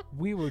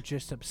 We were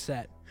just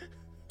upset.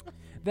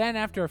 Then,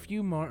 after a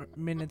few more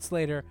minutes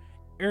later,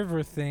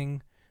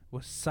 everything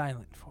was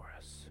silent for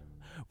us.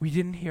 We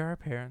didn't hear our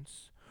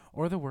parents,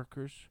 or the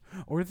workers,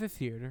 or the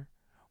theater.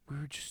 We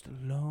were just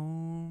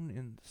alone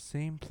in the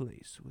same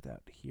place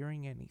without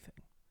hearing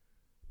anything.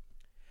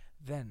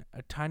 Then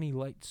a tiny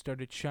light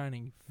started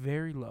shining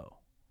very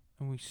low,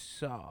 and we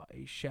saw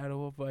a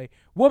shadow of a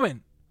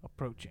woman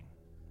approaching.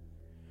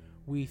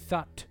 We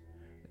thought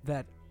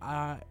that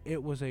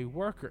it was a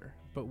worker,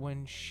 but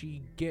when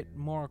she get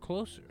more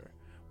closer,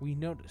 we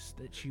noticed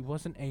that she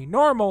wasn't a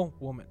normal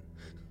woman.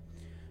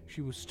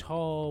 She was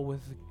tall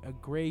with a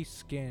gray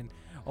skin,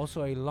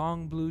 also a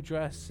long blue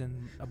dress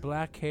and a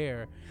black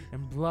hair,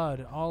 and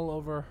blood all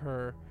over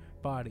her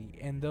body.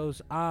 And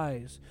those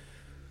eyes,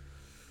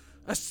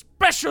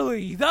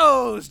 especially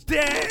those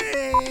dang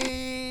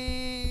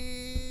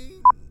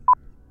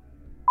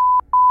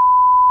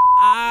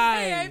eyes.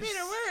 Hey, I made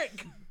it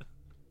work.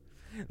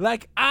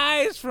 Like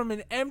eyes from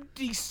an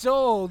empty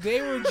soul.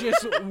 They were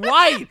just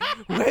white,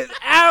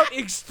 without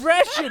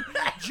expression,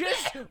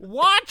 just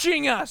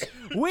watching us.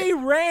 We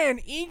ran,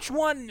 each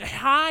one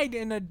hide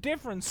in a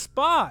different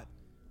spot.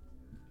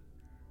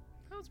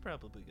 That was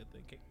probably good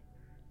thinking.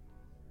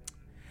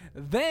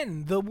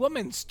 Then the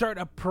woman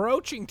started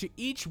approaching to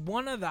each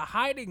one of the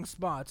hiding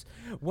spots.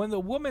 When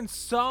the woman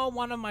saw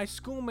one of my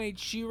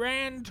schoolmates, she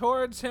ran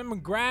towards him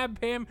and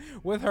grabbed him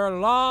with her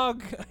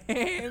long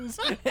hands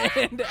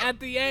and at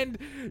the end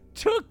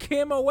took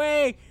him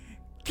away,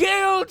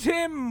 killed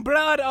him,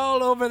 blood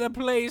all over the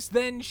place.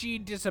 Then she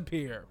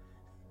disappeared.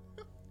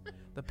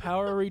 The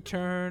power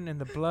returned and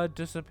the blood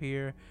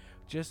disappeared,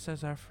 just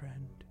as our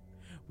friend.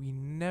 We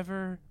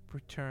never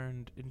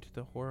returned into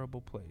the horrible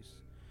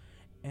place.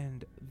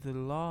 And the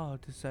law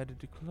decided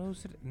to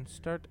close it and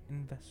start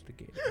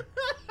investigating.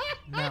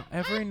 Now,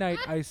 every night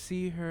I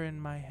see her in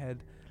my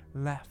head,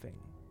 laughing,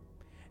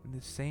 in the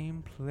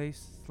same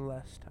place as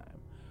last time.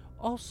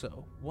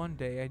 Also, one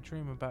day I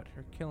dream about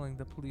her killing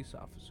the police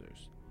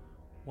officers,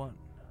 one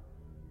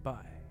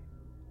by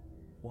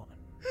one.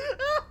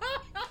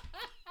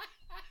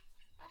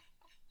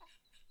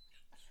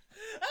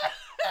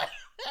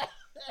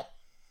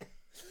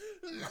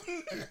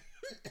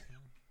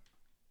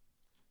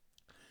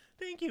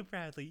 Thank you,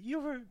 Bradley. You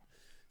were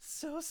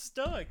so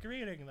stoic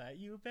reading that.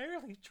 You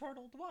barely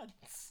chortled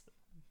once.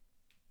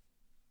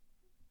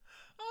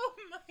 Oh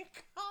my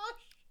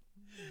gosh.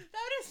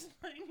 That is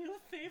my new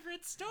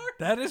favorite story.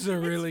 That is a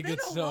really good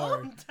It's been story. a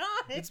long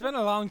time. It's been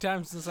a long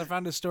time since I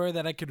found a story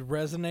that I could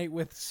resonate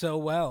with so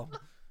well.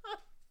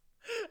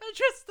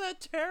 Just the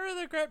terror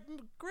that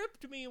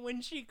gripped me when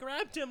she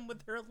grabbed him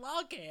with her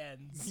lock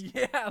hands.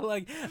 Yeah,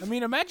 like, I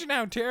mean, imagine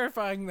how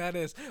terrifying that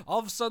is. All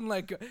of a sudden,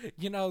 like,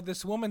 you know,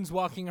 this woman's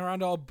walking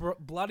around all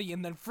bloody,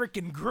 and then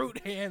freaking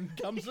Groot hand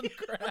comes and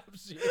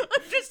grabs you.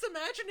 I'm just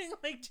imagining,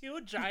 like, two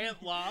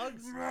giant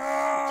logs.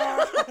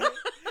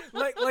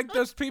 like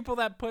those people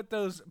that put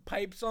those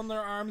pipes on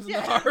their arms in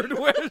the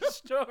hardware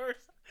stores.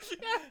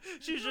 Yeah,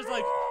 she's just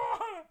like...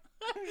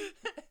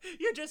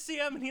 You just see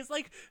him and he's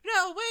like,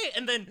 no, wait,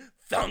 and then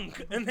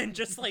thunk, and then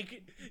just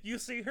like you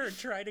see her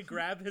try to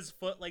grab his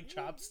foot like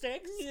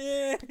chopsticks.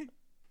 Yeah.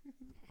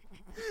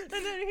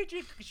 And then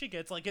she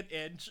gets like an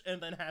inch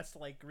and then has to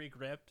like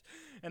regrip,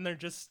 and they're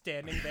just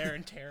standing there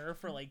in terror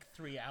for like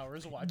 3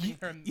 hours watching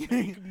her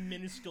make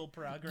minuscule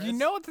progress. You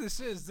know what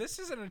this is? This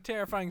isn't a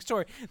terrifying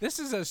story. This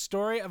is a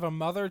story of a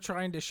mother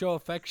trying to show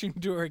affection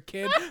to her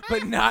kid,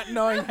 but not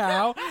knowing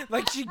how.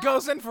 Like, she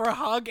goes in for a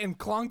hug and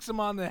clunks him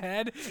on the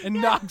head and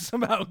knocks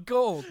him out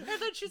cold. And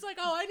then she's like,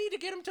 oh, I need to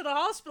get him to the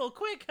hospital.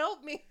 Quick,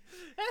 help me.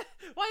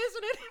 Why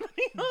isn't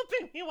anybody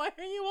helping me? Why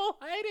are you all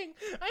hiding?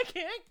 I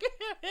can't get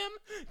him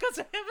because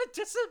I have a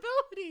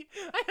disability.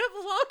 I have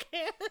lock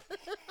hands.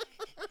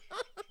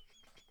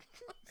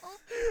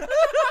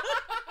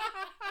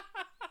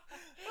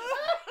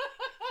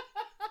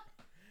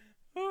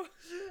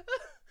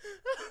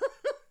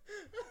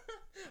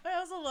 I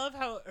also love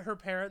how her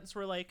parents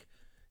were like,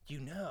 you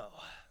know,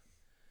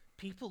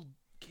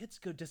 kids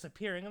go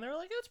disappearing, and they're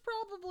like, it's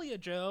probably a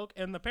joke.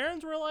 And the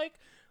parents were like,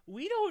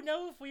 we don't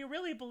know if we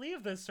really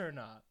believe this or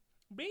not.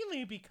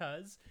 Mainly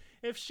because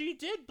if we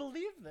did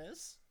believe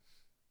this,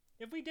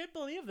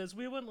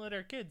 we wouldn't let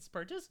our kids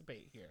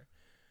participate here.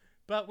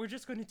 But we're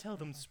just going to tell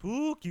them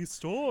spooky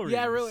stories.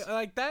 Yeah, really,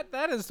 like,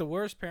 that is the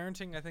worst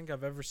parenting I think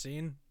I've ever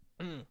seen.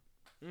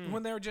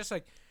 When they were just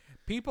like,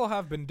 people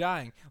have been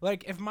dying.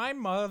 Like, if my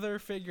mother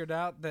figured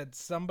out that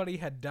somebody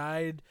had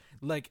died,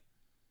 like,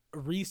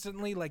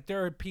 recently, like,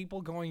 there are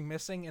people going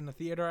missing in the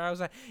theater I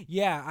was at,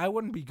 yeah, I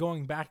wouldn't be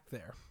going back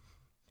there.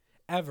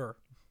 Ever.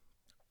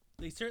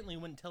 They certainly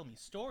wouldn't tell me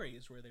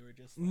stories where they were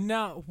just like,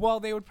 No, well,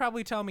 they would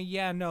probably tell me,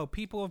 yeah, no,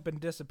 people have been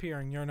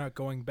disappearing, you're not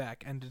going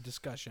back. End of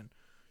discussion.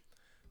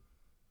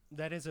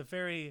 that is a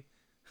very...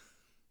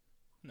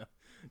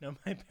 No,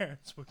 my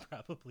parents would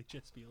probably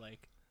just be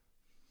like,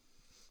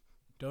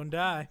 Don't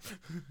die.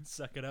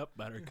 suck it up,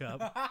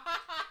 buttercup.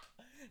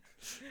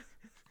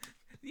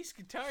 These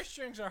guitar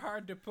strings are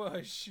hard to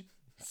push.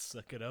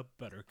 Suck it up,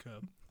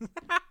 buttercup.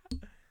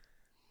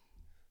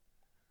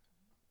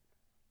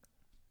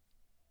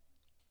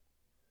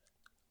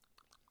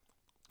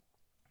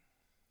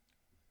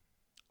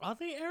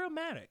 Oddly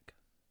aromatic.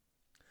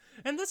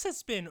 And this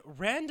has been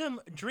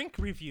random drink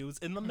reviews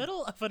in the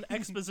middle of an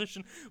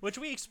exposition which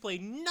we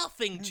explain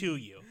nothing to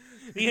you.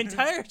 The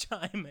entire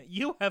time,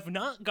 you have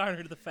not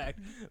garnered the fact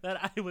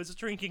that I was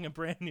drinking a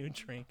brand new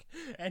drink.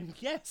 And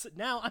yes,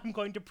 now I'm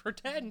going to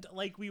pretend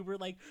like we were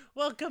like,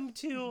 welcome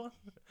to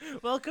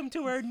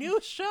our new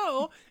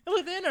show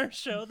within our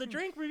show, the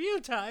Drink Review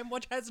Time,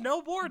 which has no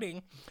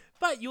warning.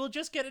 But you will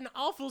just get an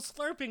awful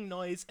slurping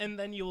noise, and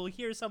then you will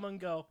hear someone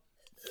go,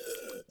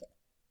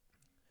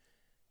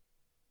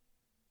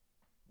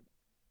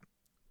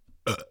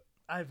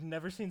 I've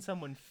never seen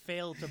someone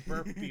fail to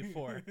burp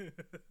before.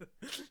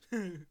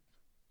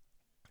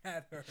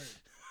 That hurt.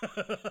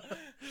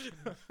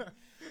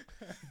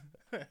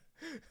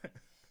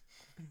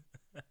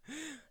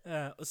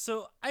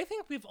 So I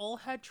think we've all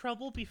had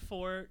trouble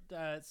before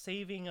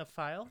saving a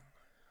file.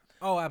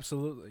 Oh,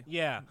 absolutely.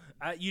 Yeah,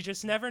 you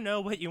just never know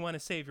what you want to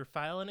save your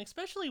file, and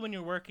especially when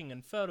you're working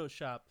in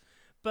Photoshop.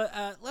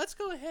 But let's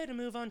go ahead and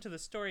move on to the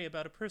story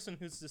about a person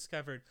who's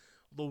discovered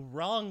the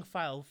wrong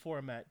file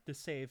format to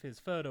save his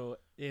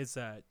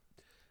Photoshop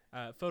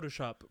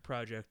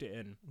project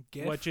in,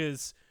 GIF? which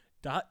is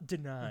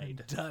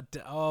 .denied.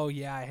 Oh,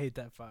 yeah, I hate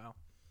that file.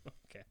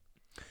 Okay.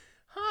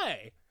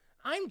 Hi,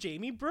 I'm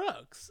Jamie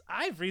Brooks.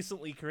 I've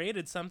recently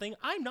created something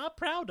I'm not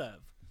proud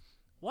of.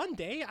 One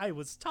day, I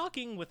was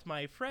talking with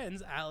my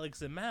friends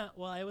Alex and Matt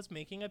while I was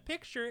making a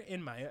picture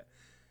in my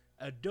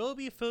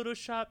Adobe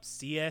Photoshop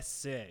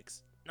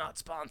CS6. Not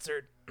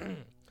sponsored.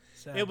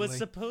 It was Sadly.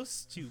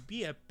 supposed to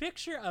be a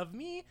picture of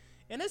me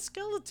in a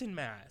skeleton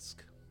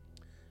mask.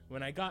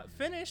 When I got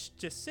finished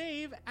to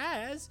save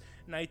as,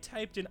 and I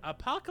typed in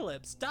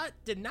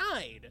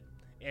apocalypse.denied,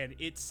 and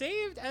it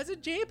saved as a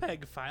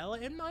JPEG file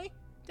in my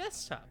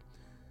desktop.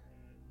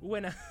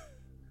 When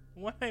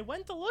I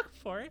went to look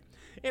for it,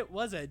 it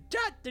was a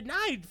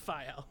 .denied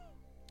file.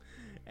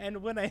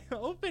 And when I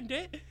opened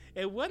it,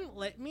 it wouldn't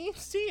let me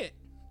see it.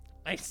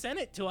 I sent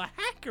it to a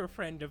hacker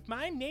friend of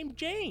mine named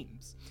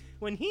James.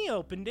 When he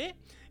opened it,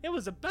 it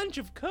was a bunch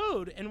of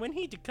code, and when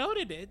he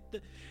decoded it,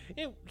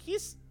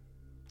 he's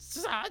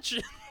such.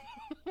 It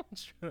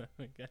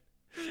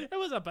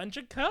was a bunch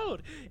of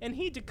code, and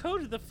he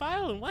decoded the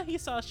file, and what he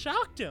saw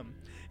shocked him.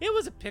 It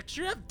was a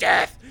picture of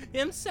death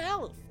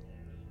himself.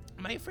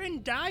 My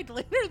friend died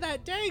later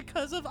that day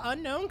because of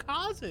unknown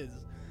causes.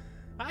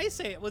 I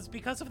say it was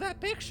because of that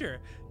picture.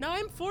 Now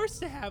I'm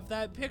forced to have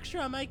that picture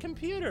on my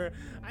computer.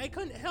 I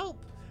couldn't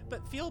help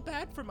but feel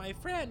bad for my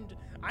friend.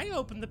 I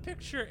opened the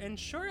picture, and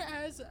sure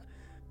as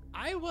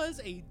I was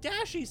a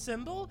dashy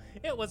symbol,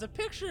 it was a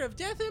picture of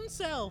death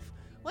himself.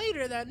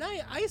 Later that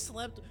night, I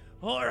slept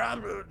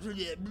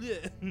horribly.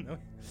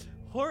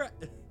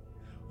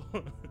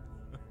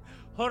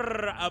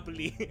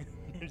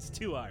 There's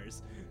 2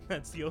 R's.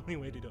 That's the only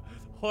way to do it.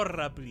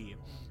 Horribly.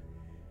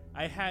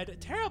 I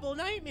had terrible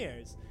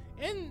nightmares.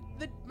 In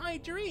my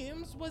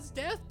dreams was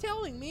death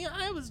telling me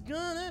I was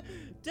gonna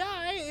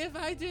die if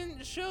I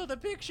didn't show the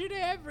picture to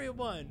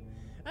everyone.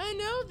 I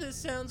know this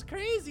sounds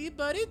crazy,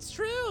 but it's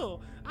true.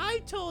 I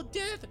told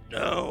death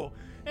no.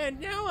 And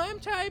now I'm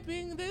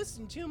typing this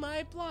into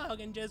my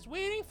blog and just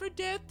waiting for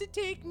death to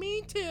take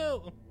me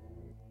too.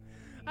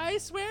 I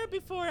swear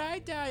before I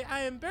die,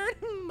 I am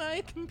burning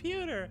my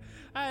computer.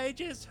 I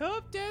just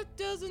hope death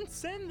doesn't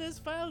send this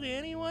file to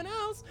anyone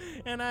else,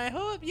 and I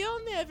hope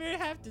you'll never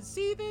have to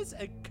see this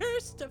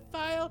accursed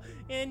file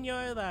in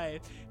your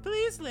life.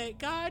 Please let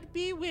God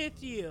be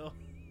with you.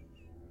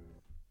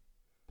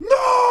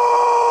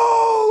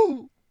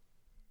 No!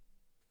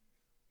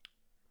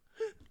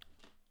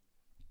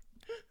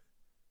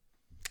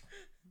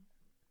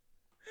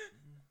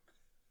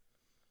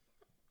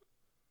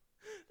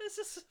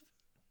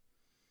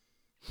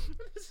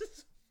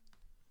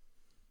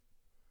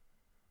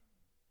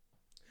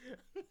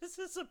 This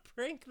is a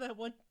prank that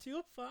went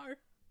too far.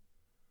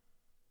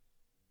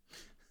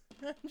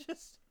 I'm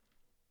just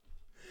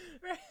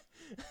right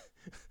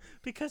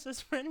because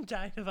his friend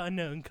died of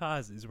unknown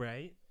causes,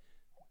 right?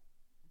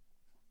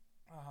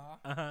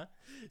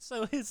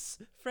 So his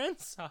friend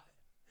saw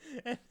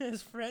it, and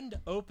his friend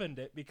opened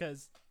it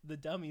because the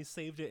dummy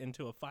saved it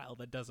into a file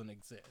that doesn't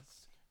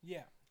exist.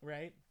 Yeah.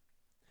 Right?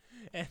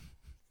 And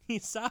he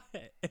saw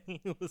it, and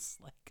he was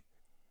like,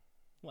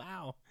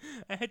 wow,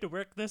 I had to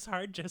work this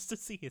hard just to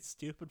see a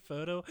stupid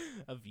photo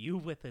of you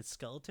with a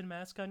skeleton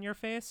mask on your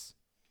face?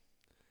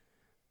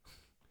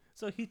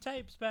 So he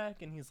types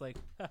back, and he's like,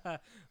 haha,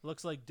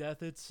 looks like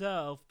death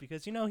itself,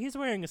 because, he's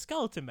wearing a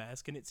skeleton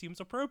mask, and it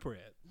seems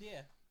appropriate.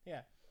 Yeah.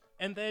 Yeah.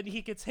 And then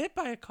he gets hit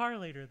by a car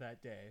later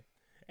that day.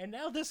 And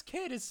now this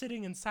kid is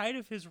sitting inside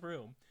of his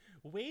room,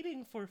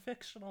 waiting for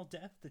fictional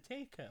death to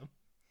take him.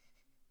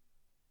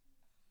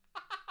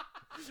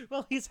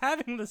 Well, he's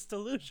having this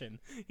delusion.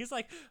 He's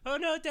like, oh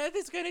no, death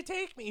is going to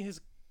take me.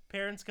 His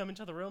parents come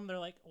into the room. They're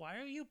like, why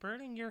are you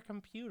burning your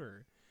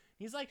computer?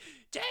 He's like,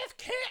 death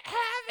can't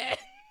have it.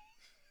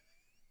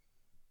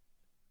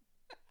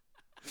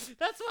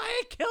 That's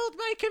why I killed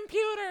my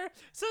computer,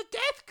 so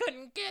death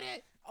couldn't get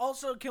it.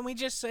 Also, can we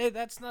just say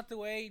that's not the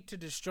way to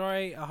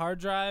destroy a hard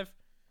drive?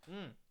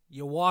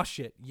 You wash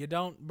it. You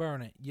don't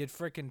burn it. You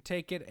freaking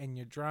take it and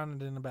you drown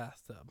it in a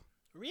bathtub.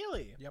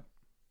 Really? Yep.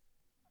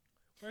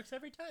 Works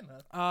every time,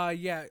 huh?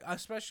 Yeah,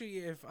 especially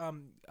if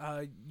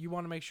you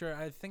want to make sure.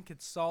 I think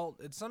it's salt.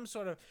 It's some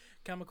sort of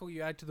chemical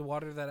you add to the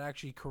water that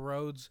actually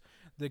corrodes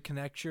the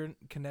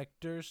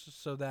connectors,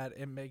 so that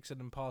it makes it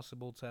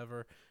impossible to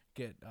ever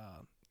get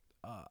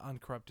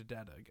uncorrupted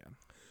data again.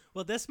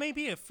 Well, this may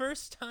be a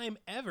first time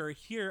ever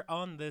here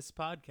on this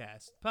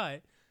podcast,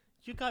 but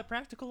you got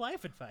practical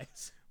life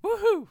advice.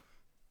 Woohoo!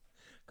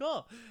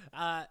 Cool.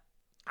 I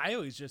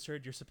always just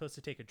heard you're supposed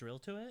to take a drill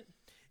to it.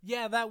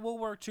 Yeah, that will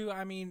work too.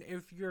 I mean,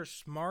 if you're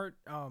smart,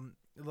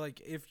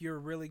 like if you're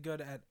really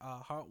good at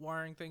hot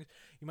wiring things,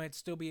 you might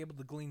still be able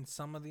to glean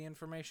some of the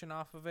information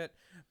off of it.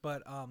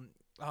 But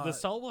The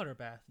saltwater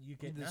bath, you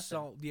get the nothing.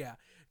 salt, yeah.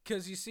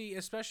 Because you see,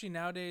 especially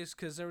nowadays,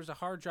 because there was a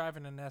hard drive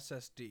and an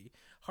SSD.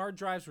 Hard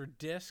drives were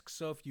discs,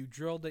 so if you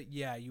drilled it,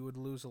 yeah, you would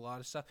lose a lot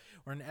of stuff.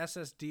 Or an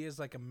SSD is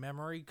like a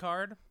memory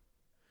card.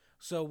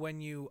 So when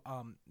you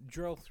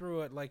drill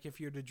through it, like if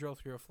you were to drill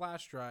through a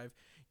flash drive,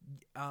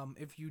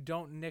 if you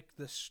don't nick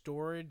the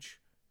storage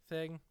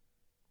thing,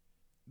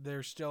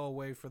 there's still a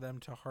way for them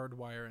to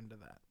hardwire into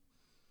that.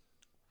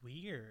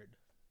 Weird.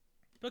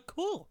 But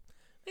cool.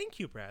 Thank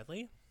you,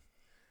 Bradley.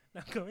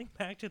 Now going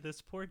back to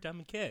this poor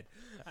dumb kid.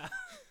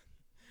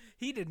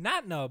 He did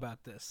not know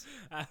about this.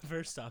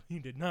 First off, he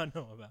did not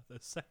know about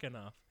this. Second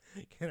off,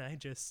 can I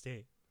just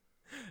state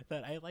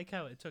that I like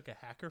how it took a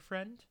hacker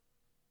friend?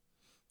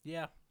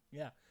 Yeah.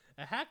 Yeah,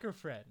 a hacker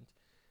friend.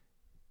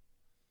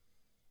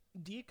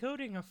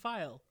 Decoding a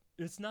file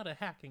is not a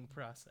hacking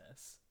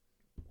process.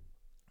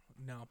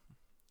 No.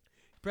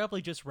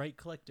 Probably just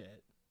right-clicked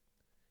it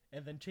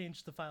and then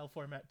changed the file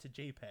format to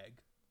JPEG.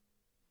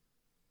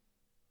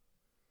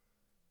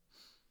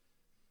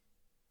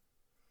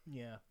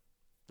 Yeah,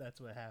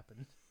 that's what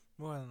happened.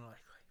 More than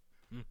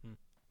likely. Mm-hmm.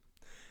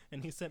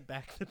 And he sent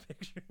back the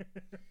picture.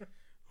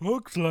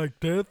 Looks like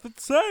death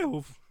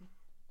itself.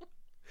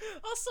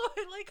 Also,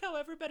 I like how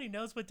everybody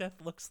knows what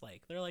death looks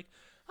like. They're like,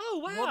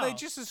 oh, wow. Well, they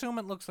just assume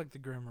it looks like the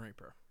Grim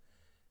Reaper.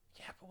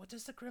 Yeah, but what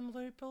does the Grim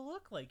Reaper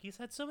look like? He's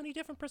had so many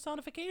different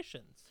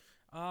personifications.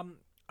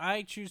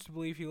 I choose to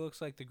believe he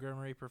looks like the Grim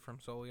Reaper from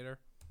Soul Eater.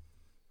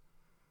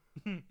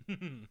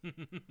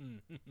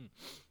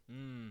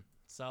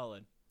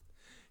 Solid.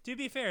 To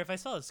be fair, if I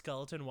saw a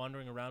skeleton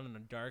wandering around in a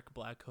dark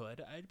black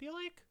hood, I'd be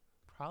like,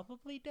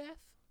 probably death.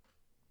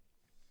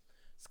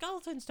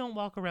 Skeletons don't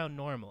walk around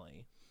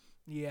normally.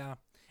 Yeah.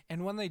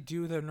 And when they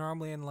do, they're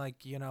normally in,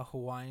 like, you know,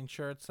 Hawaiian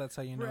shirts. That's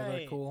how you know they're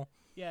Right. cool.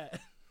 Yeah.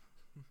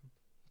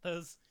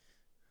 Those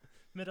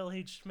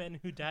middle-aged men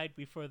who died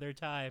before their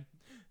time.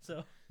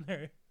 So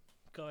they're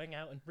going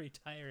out and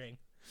retiring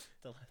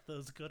to let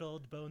those good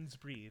old bones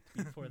breathe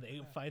before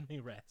they finally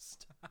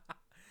rest.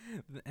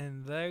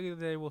 And there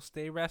they will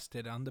stay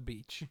rested on the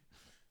beach.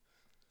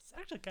 It's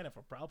actually kind of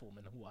a problem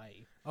in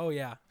Hawaii. Oh,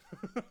 yeah.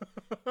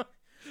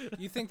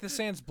 You think the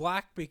sand's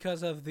black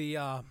because of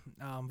the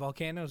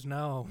volcanoes?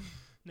 No.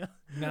 No.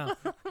 No.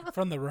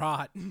 From the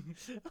rot.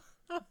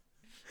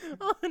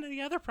 Oh, and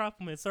the other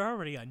problem is they're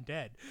already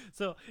undead.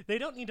 So they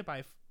don't need to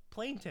buy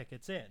plane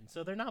tickets in.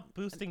 So they're not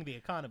boosting the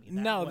economy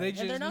that No, way.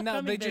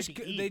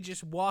 they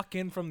just walk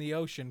in from the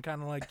ocean,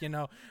 kind of like, you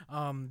know,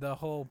 the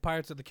whole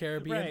Pirates of the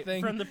Caribbean right,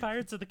 thing. from the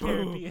Pirates of the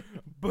Caribbean.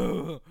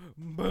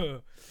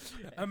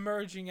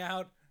 Emerging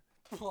out,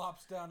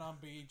 plops down on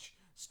beach,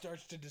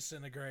 starts to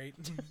disintegrate.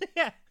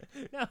 Yeah.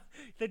 No,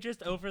 they're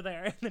just over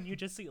there, and then you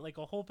just see like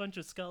a whole bunch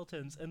of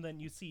skeletons, and then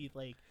you see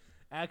like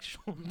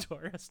actual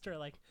tourists are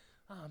like,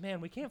 oh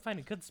man, we can't find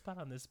a good spot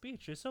on this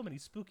beach. There's so many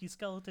spooky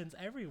skeletons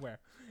everywhere.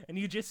 And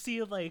you just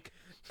see like,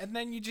 And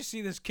then you just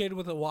see this kid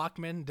with a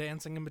Walkman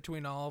dancing in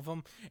between all of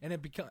them, and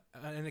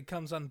it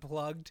comes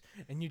unplugged,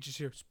 and you just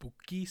hear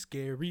spooky,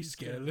 scary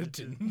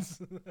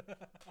skeletons.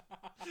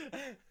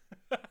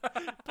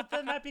 but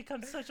then that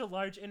becomes such a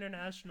large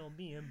international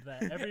meme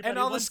that everybody And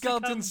all the wants to come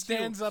skeleton to.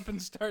 stands up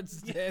and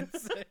starts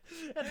dancing.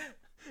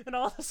 And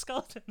all the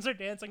skeletons are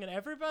dancing, and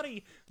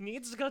everybody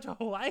needs to go to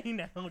Hawaii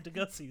now to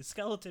go see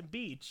Skeleton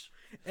Beach.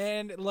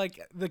 And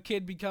like the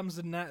kid becomes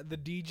the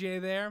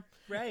DJ there,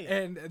 Right.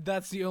 and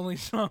that's the only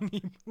song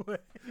he plays.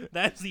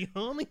 That's the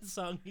only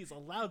song he's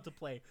allowed to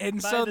play.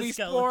 And by so the these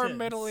poor skeletons.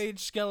 middle-aged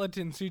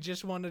skeletons who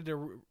just wanted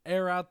to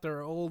air out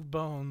their old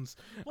bones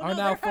Well, are no,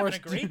 now they're having forced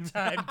a great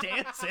time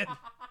dancing.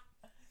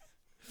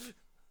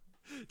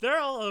 They're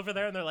all over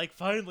there, and they're like,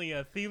 finally,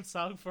 a theme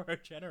song for our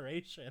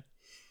generation.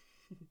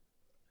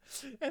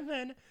 And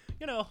then,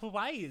 you know,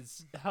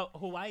 Hawaii's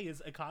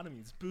economy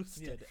is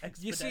boosted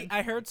exponentially. You see,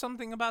 I heard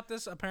something about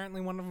this. Apparently,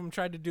 one of them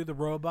tried to do the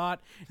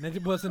robot, and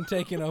it wasn't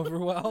taken over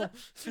well.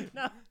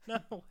 No,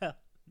 well,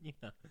 you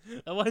know,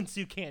 once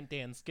you can't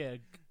dance, get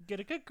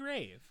a good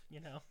grave, you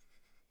know.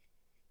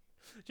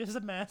 Just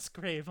a mass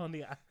grave on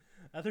the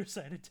other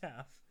side of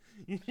town.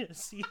 You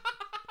just see,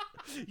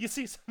 you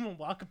see someone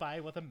walk by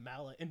with a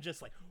mallet and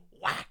just like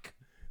whack.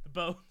 The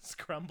bones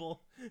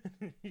crumble.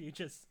 You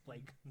just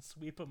like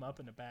sweep them up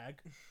in a bag.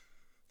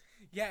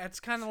 Yeah, it's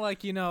kind of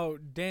like, you know,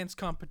 dance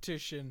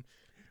competition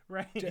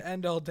Right. to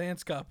end all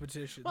dance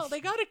competitions. Well,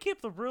 they gotta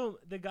keep the room.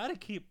 They gotta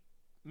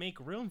make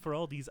room for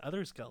all these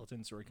other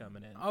skeletons who are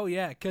coming in. Oh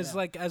yeah, because Yeah.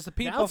 like as the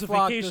people Now it's a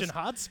flock, vacation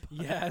hotspot.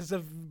 yeah,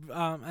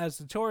 as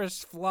the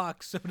tourists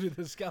flock, so do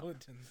the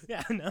skeletons.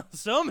 Yeah, no,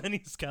 so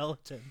many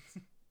skeletons.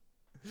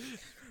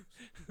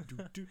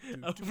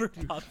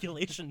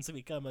 Overpopulation's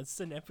become a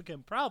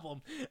significant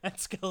problem at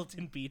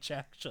Skeleton Beach,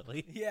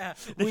 actually. Yeah,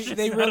 There's just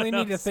they not really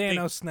need enough a space.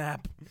 Thanos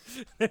snap.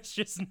 There's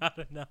just not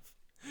enough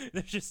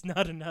There's just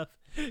not enough.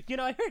 You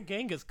know, I heard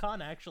Genghis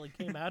Khan actually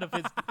came out of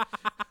his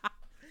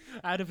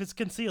out of his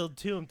concealed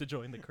tomb to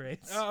join the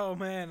craze. Oh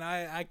man,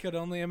 I could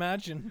only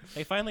imagine.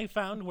 They finally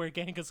found where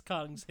Genghis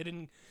Khan's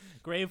hidden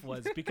grave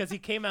was because he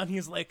came out and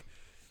he's like,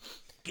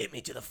 "Get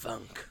me to the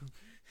funk."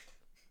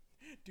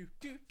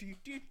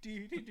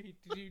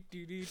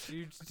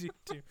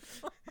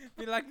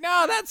 Be like,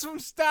 no, that's from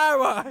Star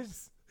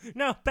Wars.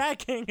 No,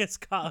 back Genghis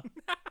Khan.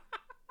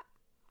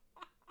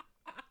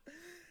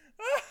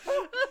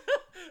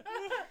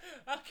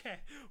 Okay,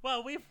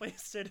 well, we've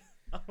wasted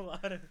a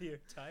lot of your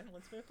time.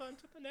 Let's move on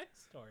to the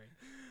next story.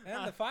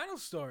 And the final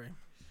story.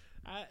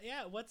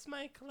 Yeah, what's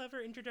my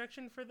clever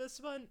introduction for this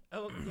one?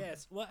 Oh,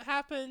 yes. What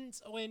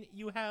happens when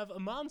you have a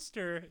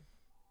monster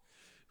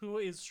who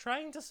is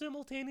trying to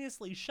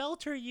simultaneously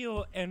shelter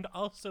you and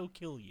also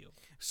kill you?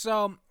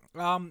 So,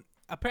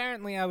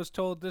 apparently I was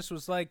told this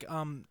was like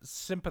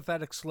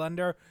Sympathetic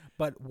Slender,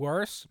 but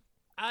worse,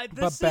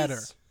 but better.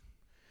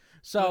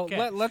 So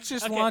Okay. let's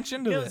just Okay, launch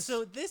into no, this.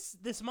 So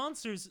this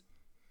monster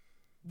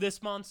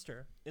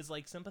is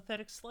like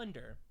Sympathetic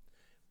Slender,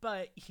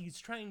 but he's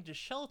trying to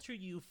shelter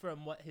you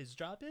from what his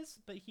job is,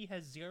 but he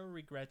has zero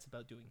regrets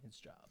about doing his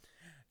job.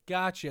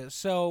 Gotcha.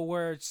 So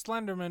where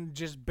Slenderman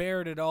just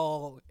bared it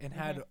all and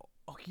had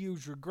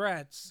huge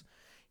regrets,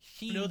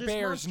 he No, this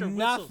bears monster whistles.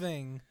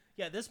 nothing.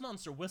 Yeah, this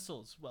monster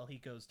whistles while he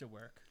goes to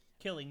work,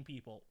 killing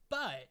people.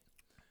 But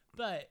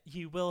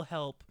he will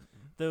help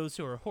those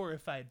who are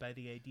horrified by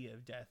the idea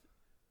of death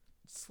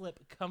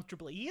slip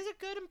comfortably. He is a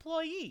good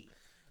employee.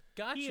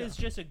 Gotcha. He is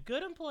just a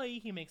good employee.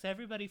 He makes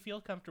everybody feel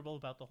comfortable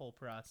about the whole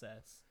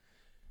process.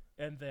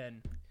 And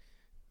then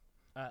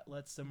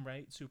lets them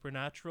write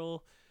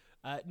supernatural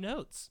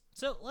notes.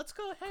 So let's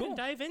go ahead and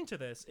dive into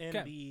this.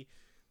 And the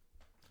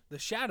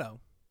shadow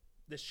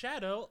the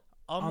shadow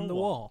on, on the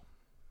wall.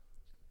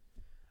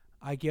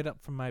 I get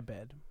up from my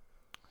bed.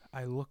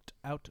 I looked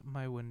out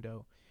my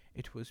window.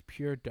 It was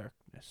pure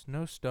darkness.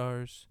 No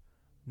stars,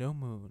 no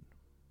moon.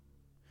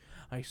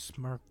 I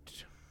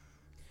smirked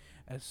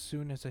as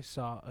soon as I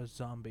saw a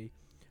zombie.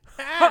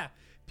 Ha!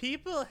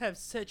 People have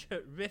such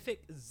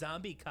horrific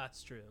zombie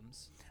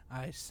costumes.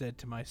 I said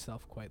to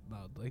myself quite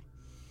loudly.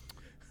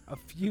 A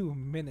few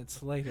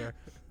minutes later,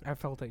 I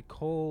felt a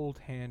cold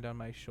hand on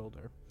my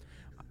shoulder.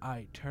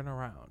 I turn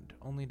around,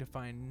 only to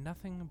find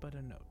nothing but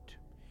a note.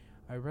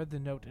 I read the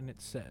note and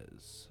it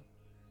says,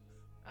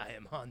 I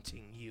am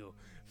haunting you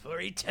for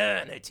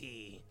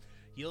eternity.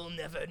 You'll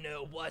never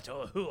know what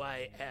or who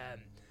I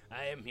am.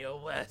 I am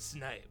your worst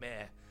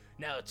nightmare.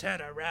 Now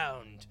turn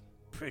around,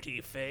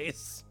 pretty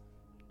face.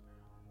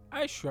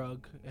 I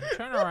shrug and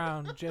turn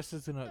around just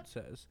as the note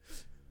says.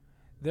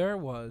 There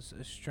was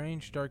a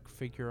strange dark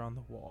figure on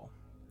the wall.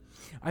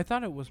 I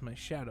thought it was my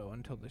shadow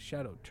until the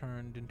shadow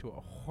turned into a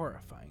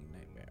horrifying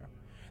nightmare.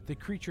 The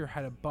creature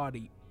had a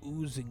body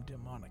oozing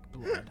demonic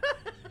blood.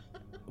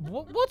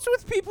 What's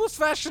with people's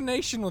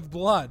fascination with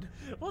blood?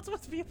 What's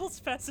with people's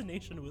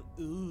fascination with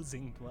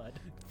oozing blood?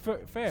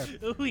 Fair.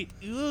 Oh, it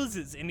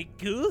oozes and it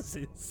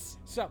goozes.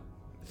 So,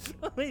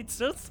 Oh, it's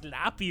so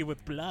sloppy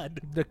with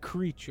blood. the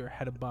creature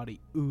had a body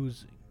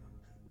oozing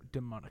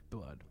demonic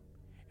blood.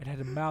 It had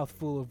a mouth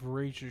full of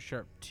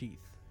razor-sharp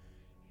teeth.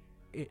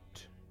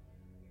 It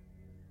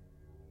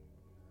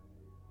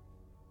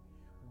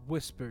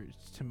whispers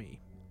to me,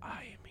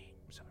 I'm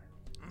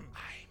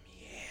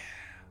here.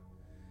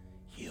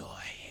 You're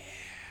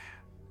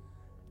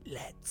here.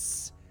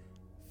 Let's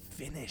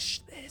finish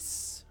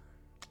this.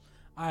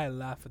 I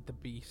laugh at the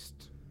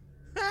beast.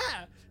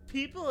 Ha!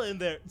 People and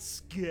their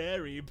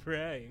scary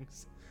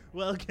pranks.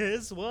 Well,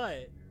 guess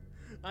what?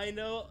 I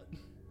know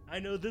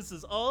this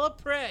is all a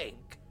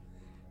prank.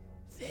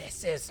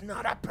 This is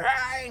not a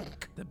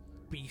prank. The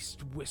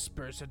beast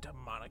whispers a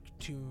demonic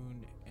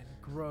tune and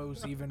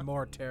grows even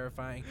more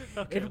terrifying.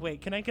 Okay,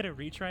 wait, can I get a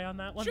retry on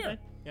that one? Sure. Then?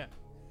 Yeah.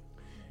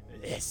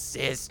 This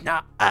is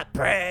not a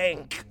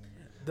prank.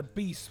 The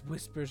beast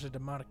whispers a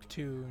demonic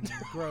tune and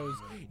grows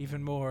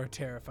even more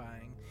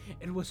terrifying.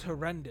 It was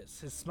horrendous.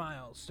 His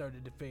smile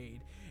started to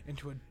fade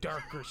into a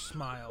darker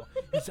smile.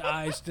 His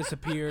eyes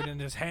disappeared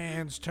and his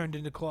hands turned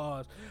into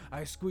claws.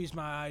 I squeezed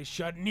my eyes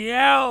shut and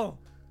yell!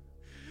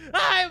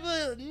 I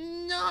will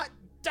not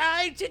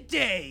die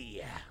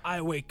today.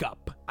 I wake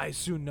up. I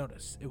soon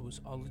notice it was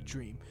all a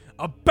dream.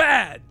 A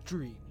bad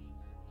dream.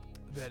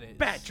 That is.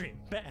 Bad dream.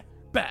 Bad.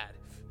 Bad.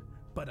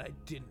 But I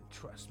didn't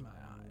trust my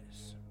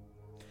eyes.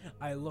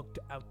 I looked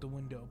out the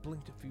window,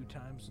 blinked a few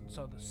times, and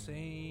saw the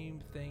same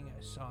thing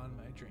I saw in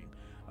my dream.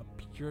 A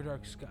pure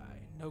dark sky.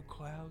 No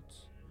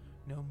clouds.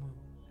 No moon.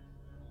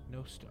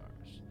 No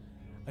stars.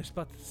 I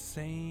spot the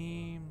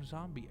same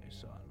zombie I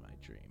saw in my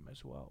dream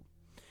as well.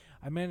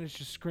 I managed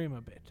to scream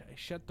a bit. I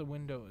shut the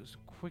window as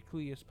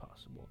quickly as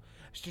possible.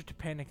 I start to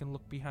panic and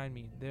look behind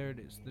me, and there it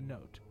is, the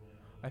note.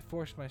 I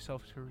forced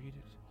myself to read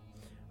it.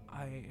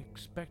 I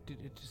expected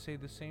it to say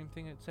the same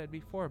thing it said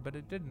before, but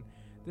it didn't.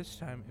 This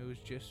time, it was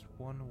just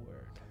one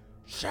word.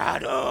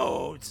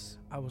 Shadows!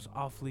 I was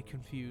awfully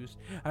confused.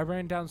 I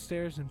ran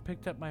downstairs and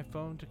picked up my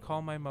phone to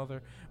call my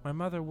mother. My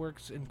mother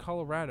works in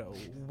Colorado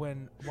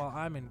while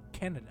I'm in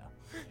Canada.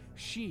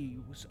 She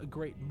was a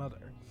great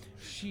mother.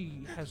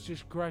 She has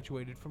just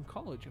graduated from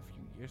college a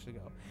few years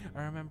ago.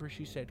 I remember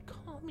she said,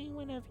 "Call me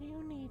whenever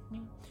you need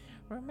me.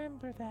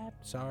 Remember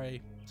that."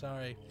 Sorry.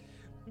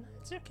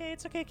 It's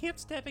okay. Keep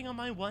stepping on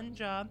my one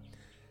job.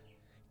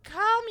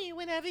 Call me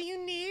whenever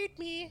you need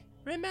me.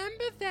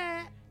 Remember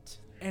that.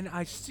 And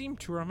I seem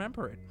to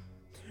remember it.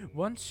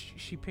 Once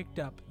she picked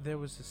up, there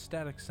was a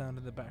static sound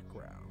in the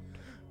background.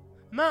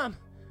 Mom,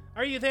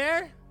 are you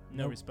there?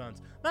 No Nope.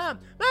 response. Mom!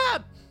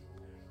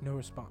 No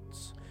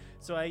response.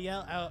 So I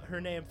yell out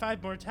her name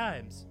 5 more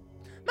times.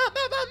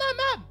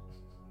 Mom!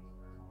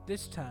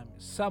 This time,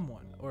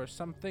 someone, or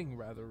something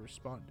rather,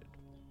 responded.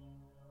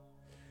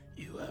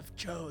 You have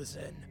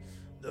chosen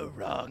the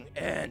wrong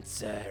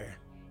answer.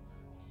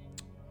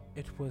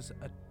 It was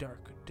a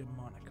dark,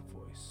 demonic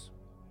voice.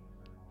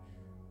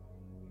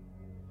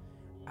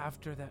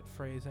 After that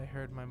phrase, I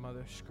heard my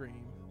mother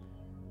scream.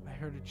 I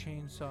heard a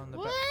chainsaw in the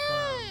background.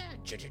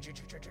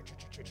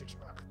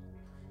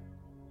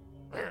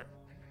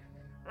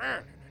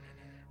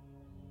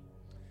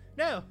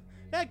 No,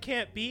 that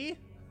can't be.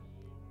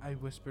 I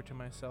whispered to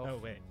myself. Oh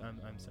wait, I'm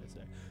so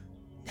sorry.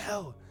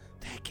 No,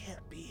 that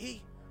can't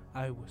be.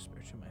 I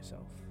whispered to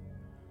myself.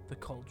 The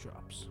call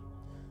drops.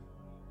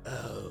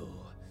 Oh,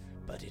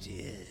 but it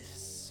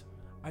is.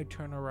 I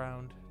turn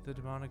around. The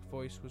demonic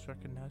voice was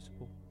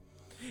recognizable.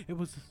 It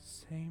was the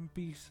same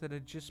beast that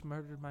had just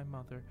murdered my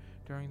mother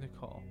during the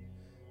call.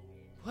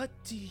 What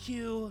do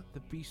you...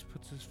 The beast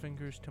puts his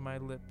fingers to my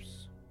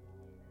lips.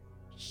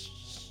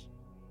 Shh.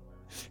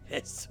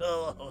 This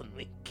will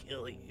only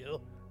kill you.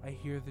 I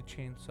hear the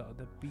chainsaw.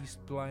 The beast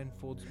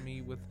blindfolds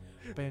me with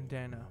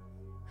bandana.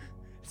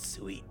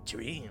 Sweet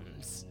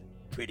dreams,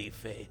 pretty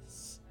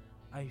face.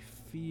 I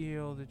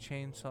feel the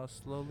chainsaw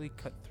slowly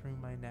cut through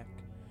my neck.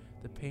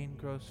 The pain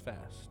grows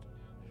fast.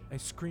 I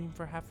scream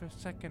for half a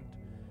second,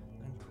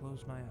 then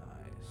close my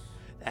eyes.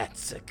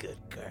 That's a good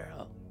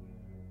girl.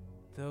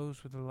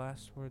 Those were the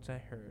last words I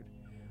heard.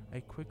 I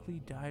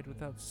quickly died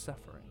without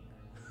suffering.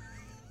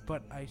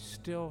 But I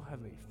still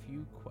have a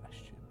few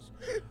questions.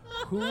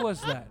 Who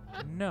was that?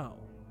 No.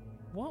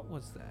 What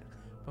was that?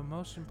 But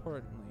most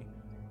importantly,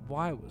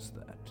 why was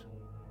that?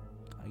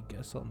 I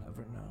guess I'll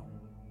never know.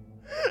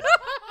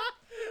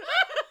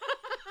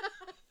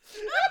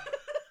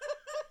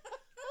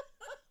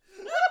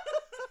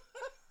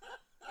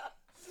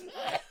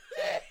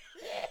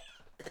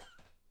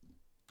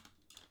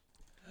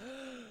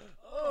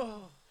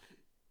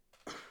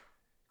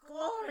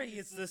 Glory,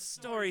 is this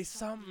story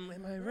something,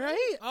 am I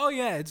right? Oh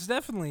yeah, it's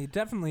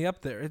definitely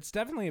up there. It's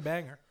definitely a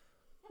banger.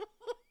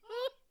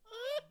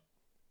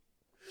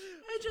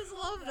 I just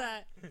love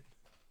that.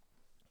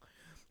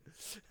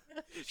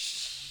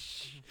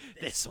 Shh,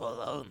 this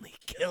will only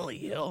kill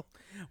you.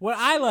 What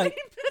I like,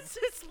 He puts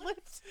his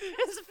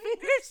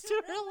fingers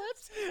to her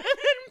lips, and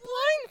then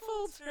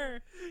blindfolds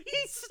her.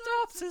 He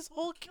stops his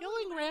whole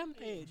killing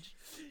rampage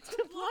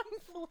to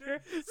blindfold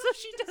her so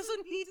she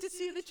doesn't need to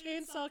see the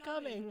chainsaw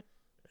coming.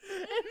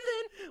 And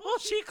then, while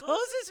she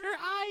closes her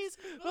eyes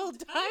while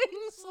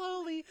dying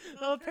slowly,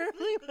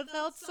 apparently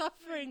without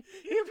suffering,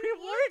 he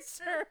rewards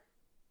her.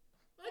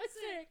 What's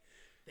there?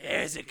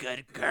 There's a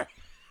good girl.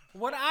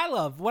 what I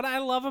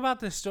love about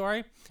this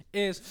story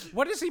is,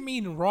 what does he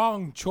mean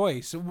wrong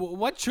choice?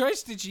 What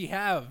choice did she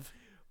have?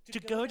 To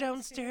go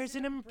downstairs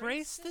and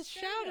embrace the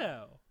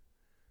shadow.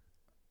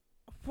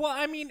 Well,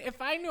 I mean,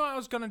 if I knew I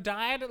was gonna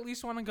die, I'd at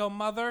least want to go,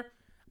 "Mother,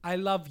 I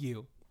love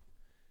you."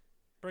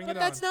 Bring But it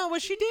that's on. not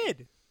what she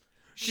did.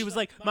 She was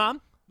like,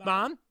 Mom.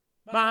 Because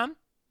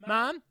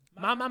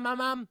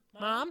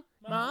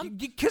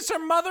her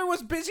mother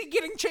was busy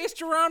getting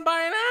chased around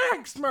by an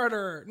axe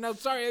murderer. No,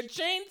 sorry, a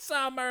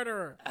chainsaw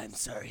murderer. I'm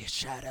sorry,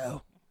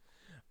 Shadow.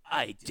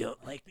 I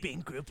don't like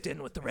being grouped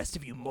in with the rest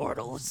of you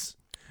mortals.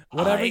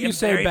 Whatever I you am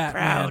say, very Batman.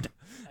 proud.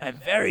 I'm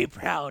very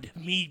proud of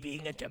me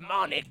being a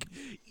demonic,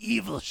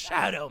 evil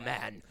shadow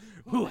man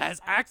who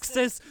has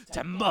access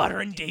to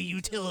modern-day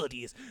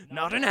utilities.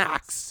 Not an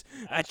axe,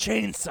 a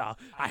chainsaw.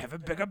 I have a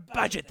bigger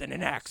budget than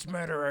an axe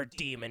murderer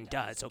demon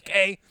does,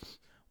 okay?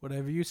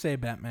 Whatever you say,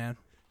 Batman.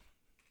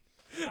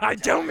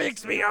 Don't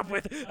mix me up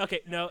with...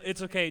 Okay, no,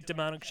 it's okay,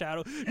 demonic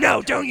shadow.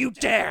 No, don't you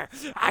dare!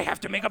 I have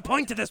to make a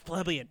point to this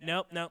plebeian.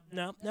 No.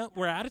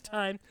 We're out of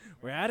time.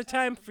 We're out of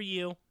time for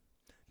you.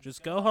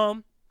 Just go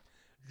home,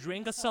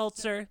 drink a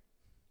seltzer,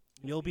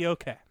 you'll be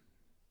okay.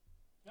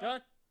 Go.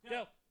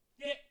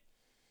 Get.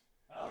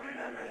 I'll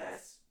remember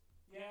this.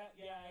 Yeah,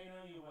 I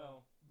know you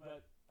will.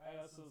 But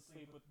I also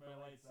sleep with my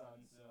lights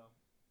on, so...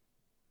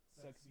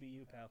 Sucks to be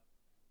you, pal.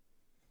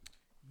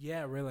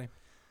 Yeah, really.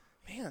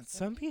 Man,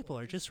 some people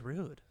are just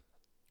rude.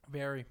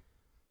 Very.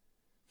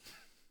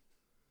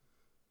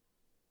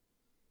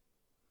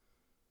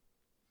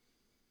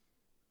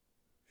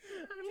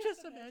 I'm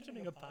just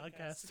imagining a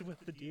podcast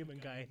with the demon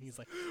guy, and he's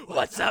like,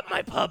 "What's up,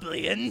 my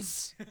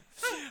publians?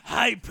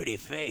 Hi, pretty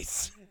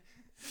face.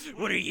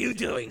 What are you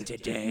doing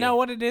today?" No,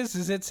 what it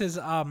is it's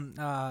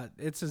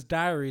his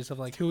diaries of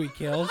like who he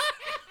kills.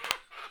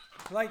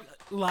 Like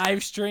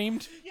live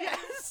streamed.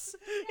 Yes.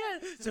 Yeah,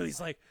 So he's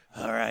like,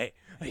 all right,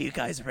 are you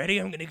guys ready?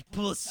 I'm going to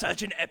pull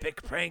such an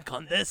epic prank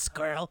on this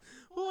squirrel.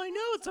 Well, I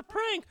know it's a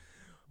prank.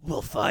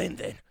 We'll find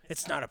then.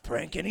 It's not a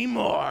prank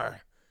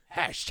anymore.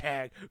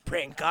 Hashtag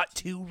prank got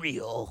too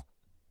real.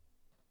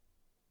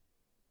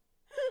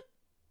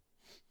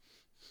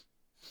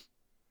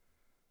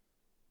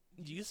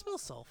 Do you smell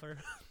sulfur?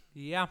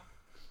 Yeah.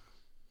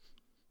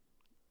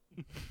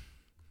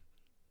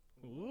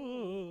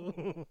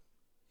 Ooh.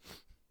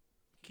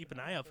 Keep an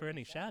eye out for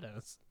any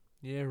shadows.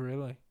 Yeah,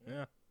 really.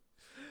 Yeah.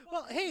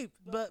 Well, hey,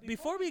 but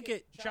before we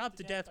get chopped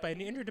to death by an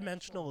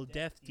interdimensional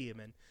death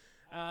demon,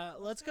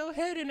 let's go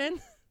ahead and end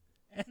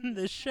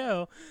the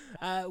show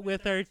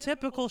with our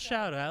typical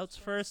shout-outs.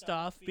 First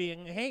off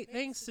being, hey,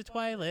 thanks to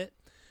Twilight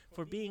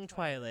for being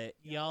Twilight.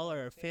 Y'all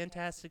are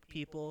fantastic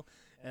people.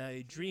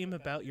 I dream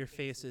about your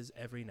faces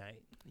every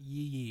night.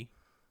 Yee.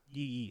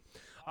 Yee.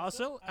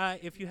 Also,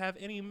 if you have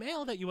any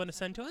mail that you want to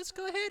send to us,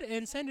 go ahead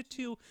and send it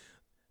to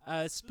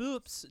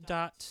spoops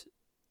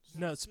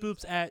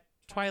at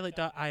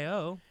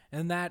twilight.io.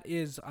 And that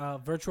is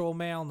virtual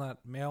mail, not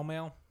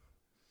mail.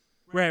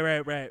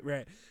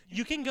 Right.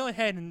 You can go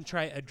ahead and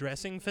try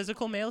addressing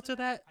physical mail to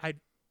that.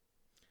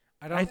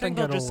 I think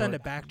they'll just send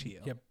it back to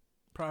you. Yep,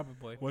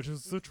 probably. What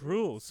is the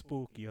true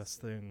spookiest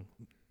thing?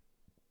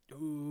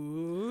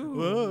 Ooh.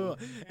 Whoa.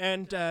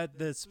 And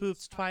the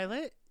Spoops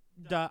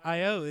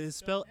Twilight.io is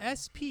spelled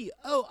SPOOPS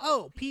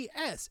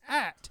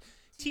at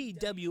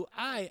TWILIT.io.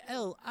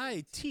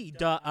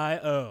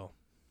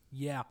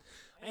 Yeah.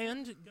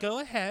 And go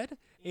ahead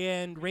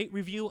and rate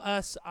review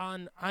us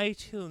on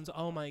iTunes.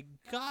 Oh my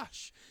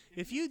gosh.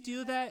 If you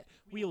do that,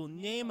 we will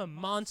name a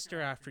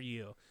monster after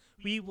you.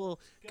 We will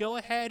go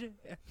ahead,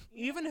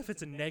 even if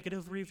it's a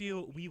negative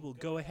review, we will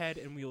go ahead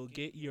and we will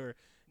get your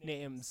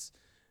names.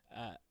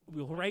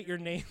 We'll write your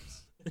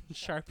names in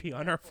Sharpie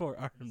on our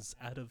forearms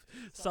out of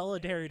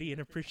solidarity and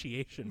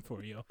appreciation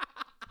for you.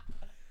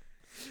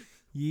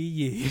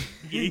 Yee.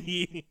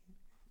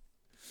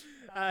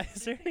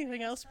 Is there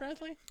anything else,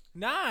 Bradley?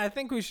 Nah, I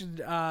think we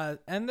should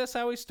end this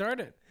how we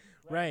started.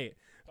 Right.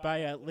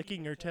 By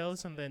licking your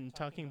toes and then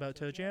talking about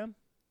toe jam?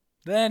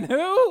 Then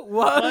who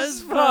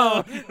was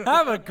foe?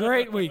 Have a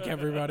great week,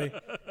 everybody.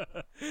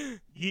 Yeet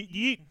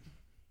yeet.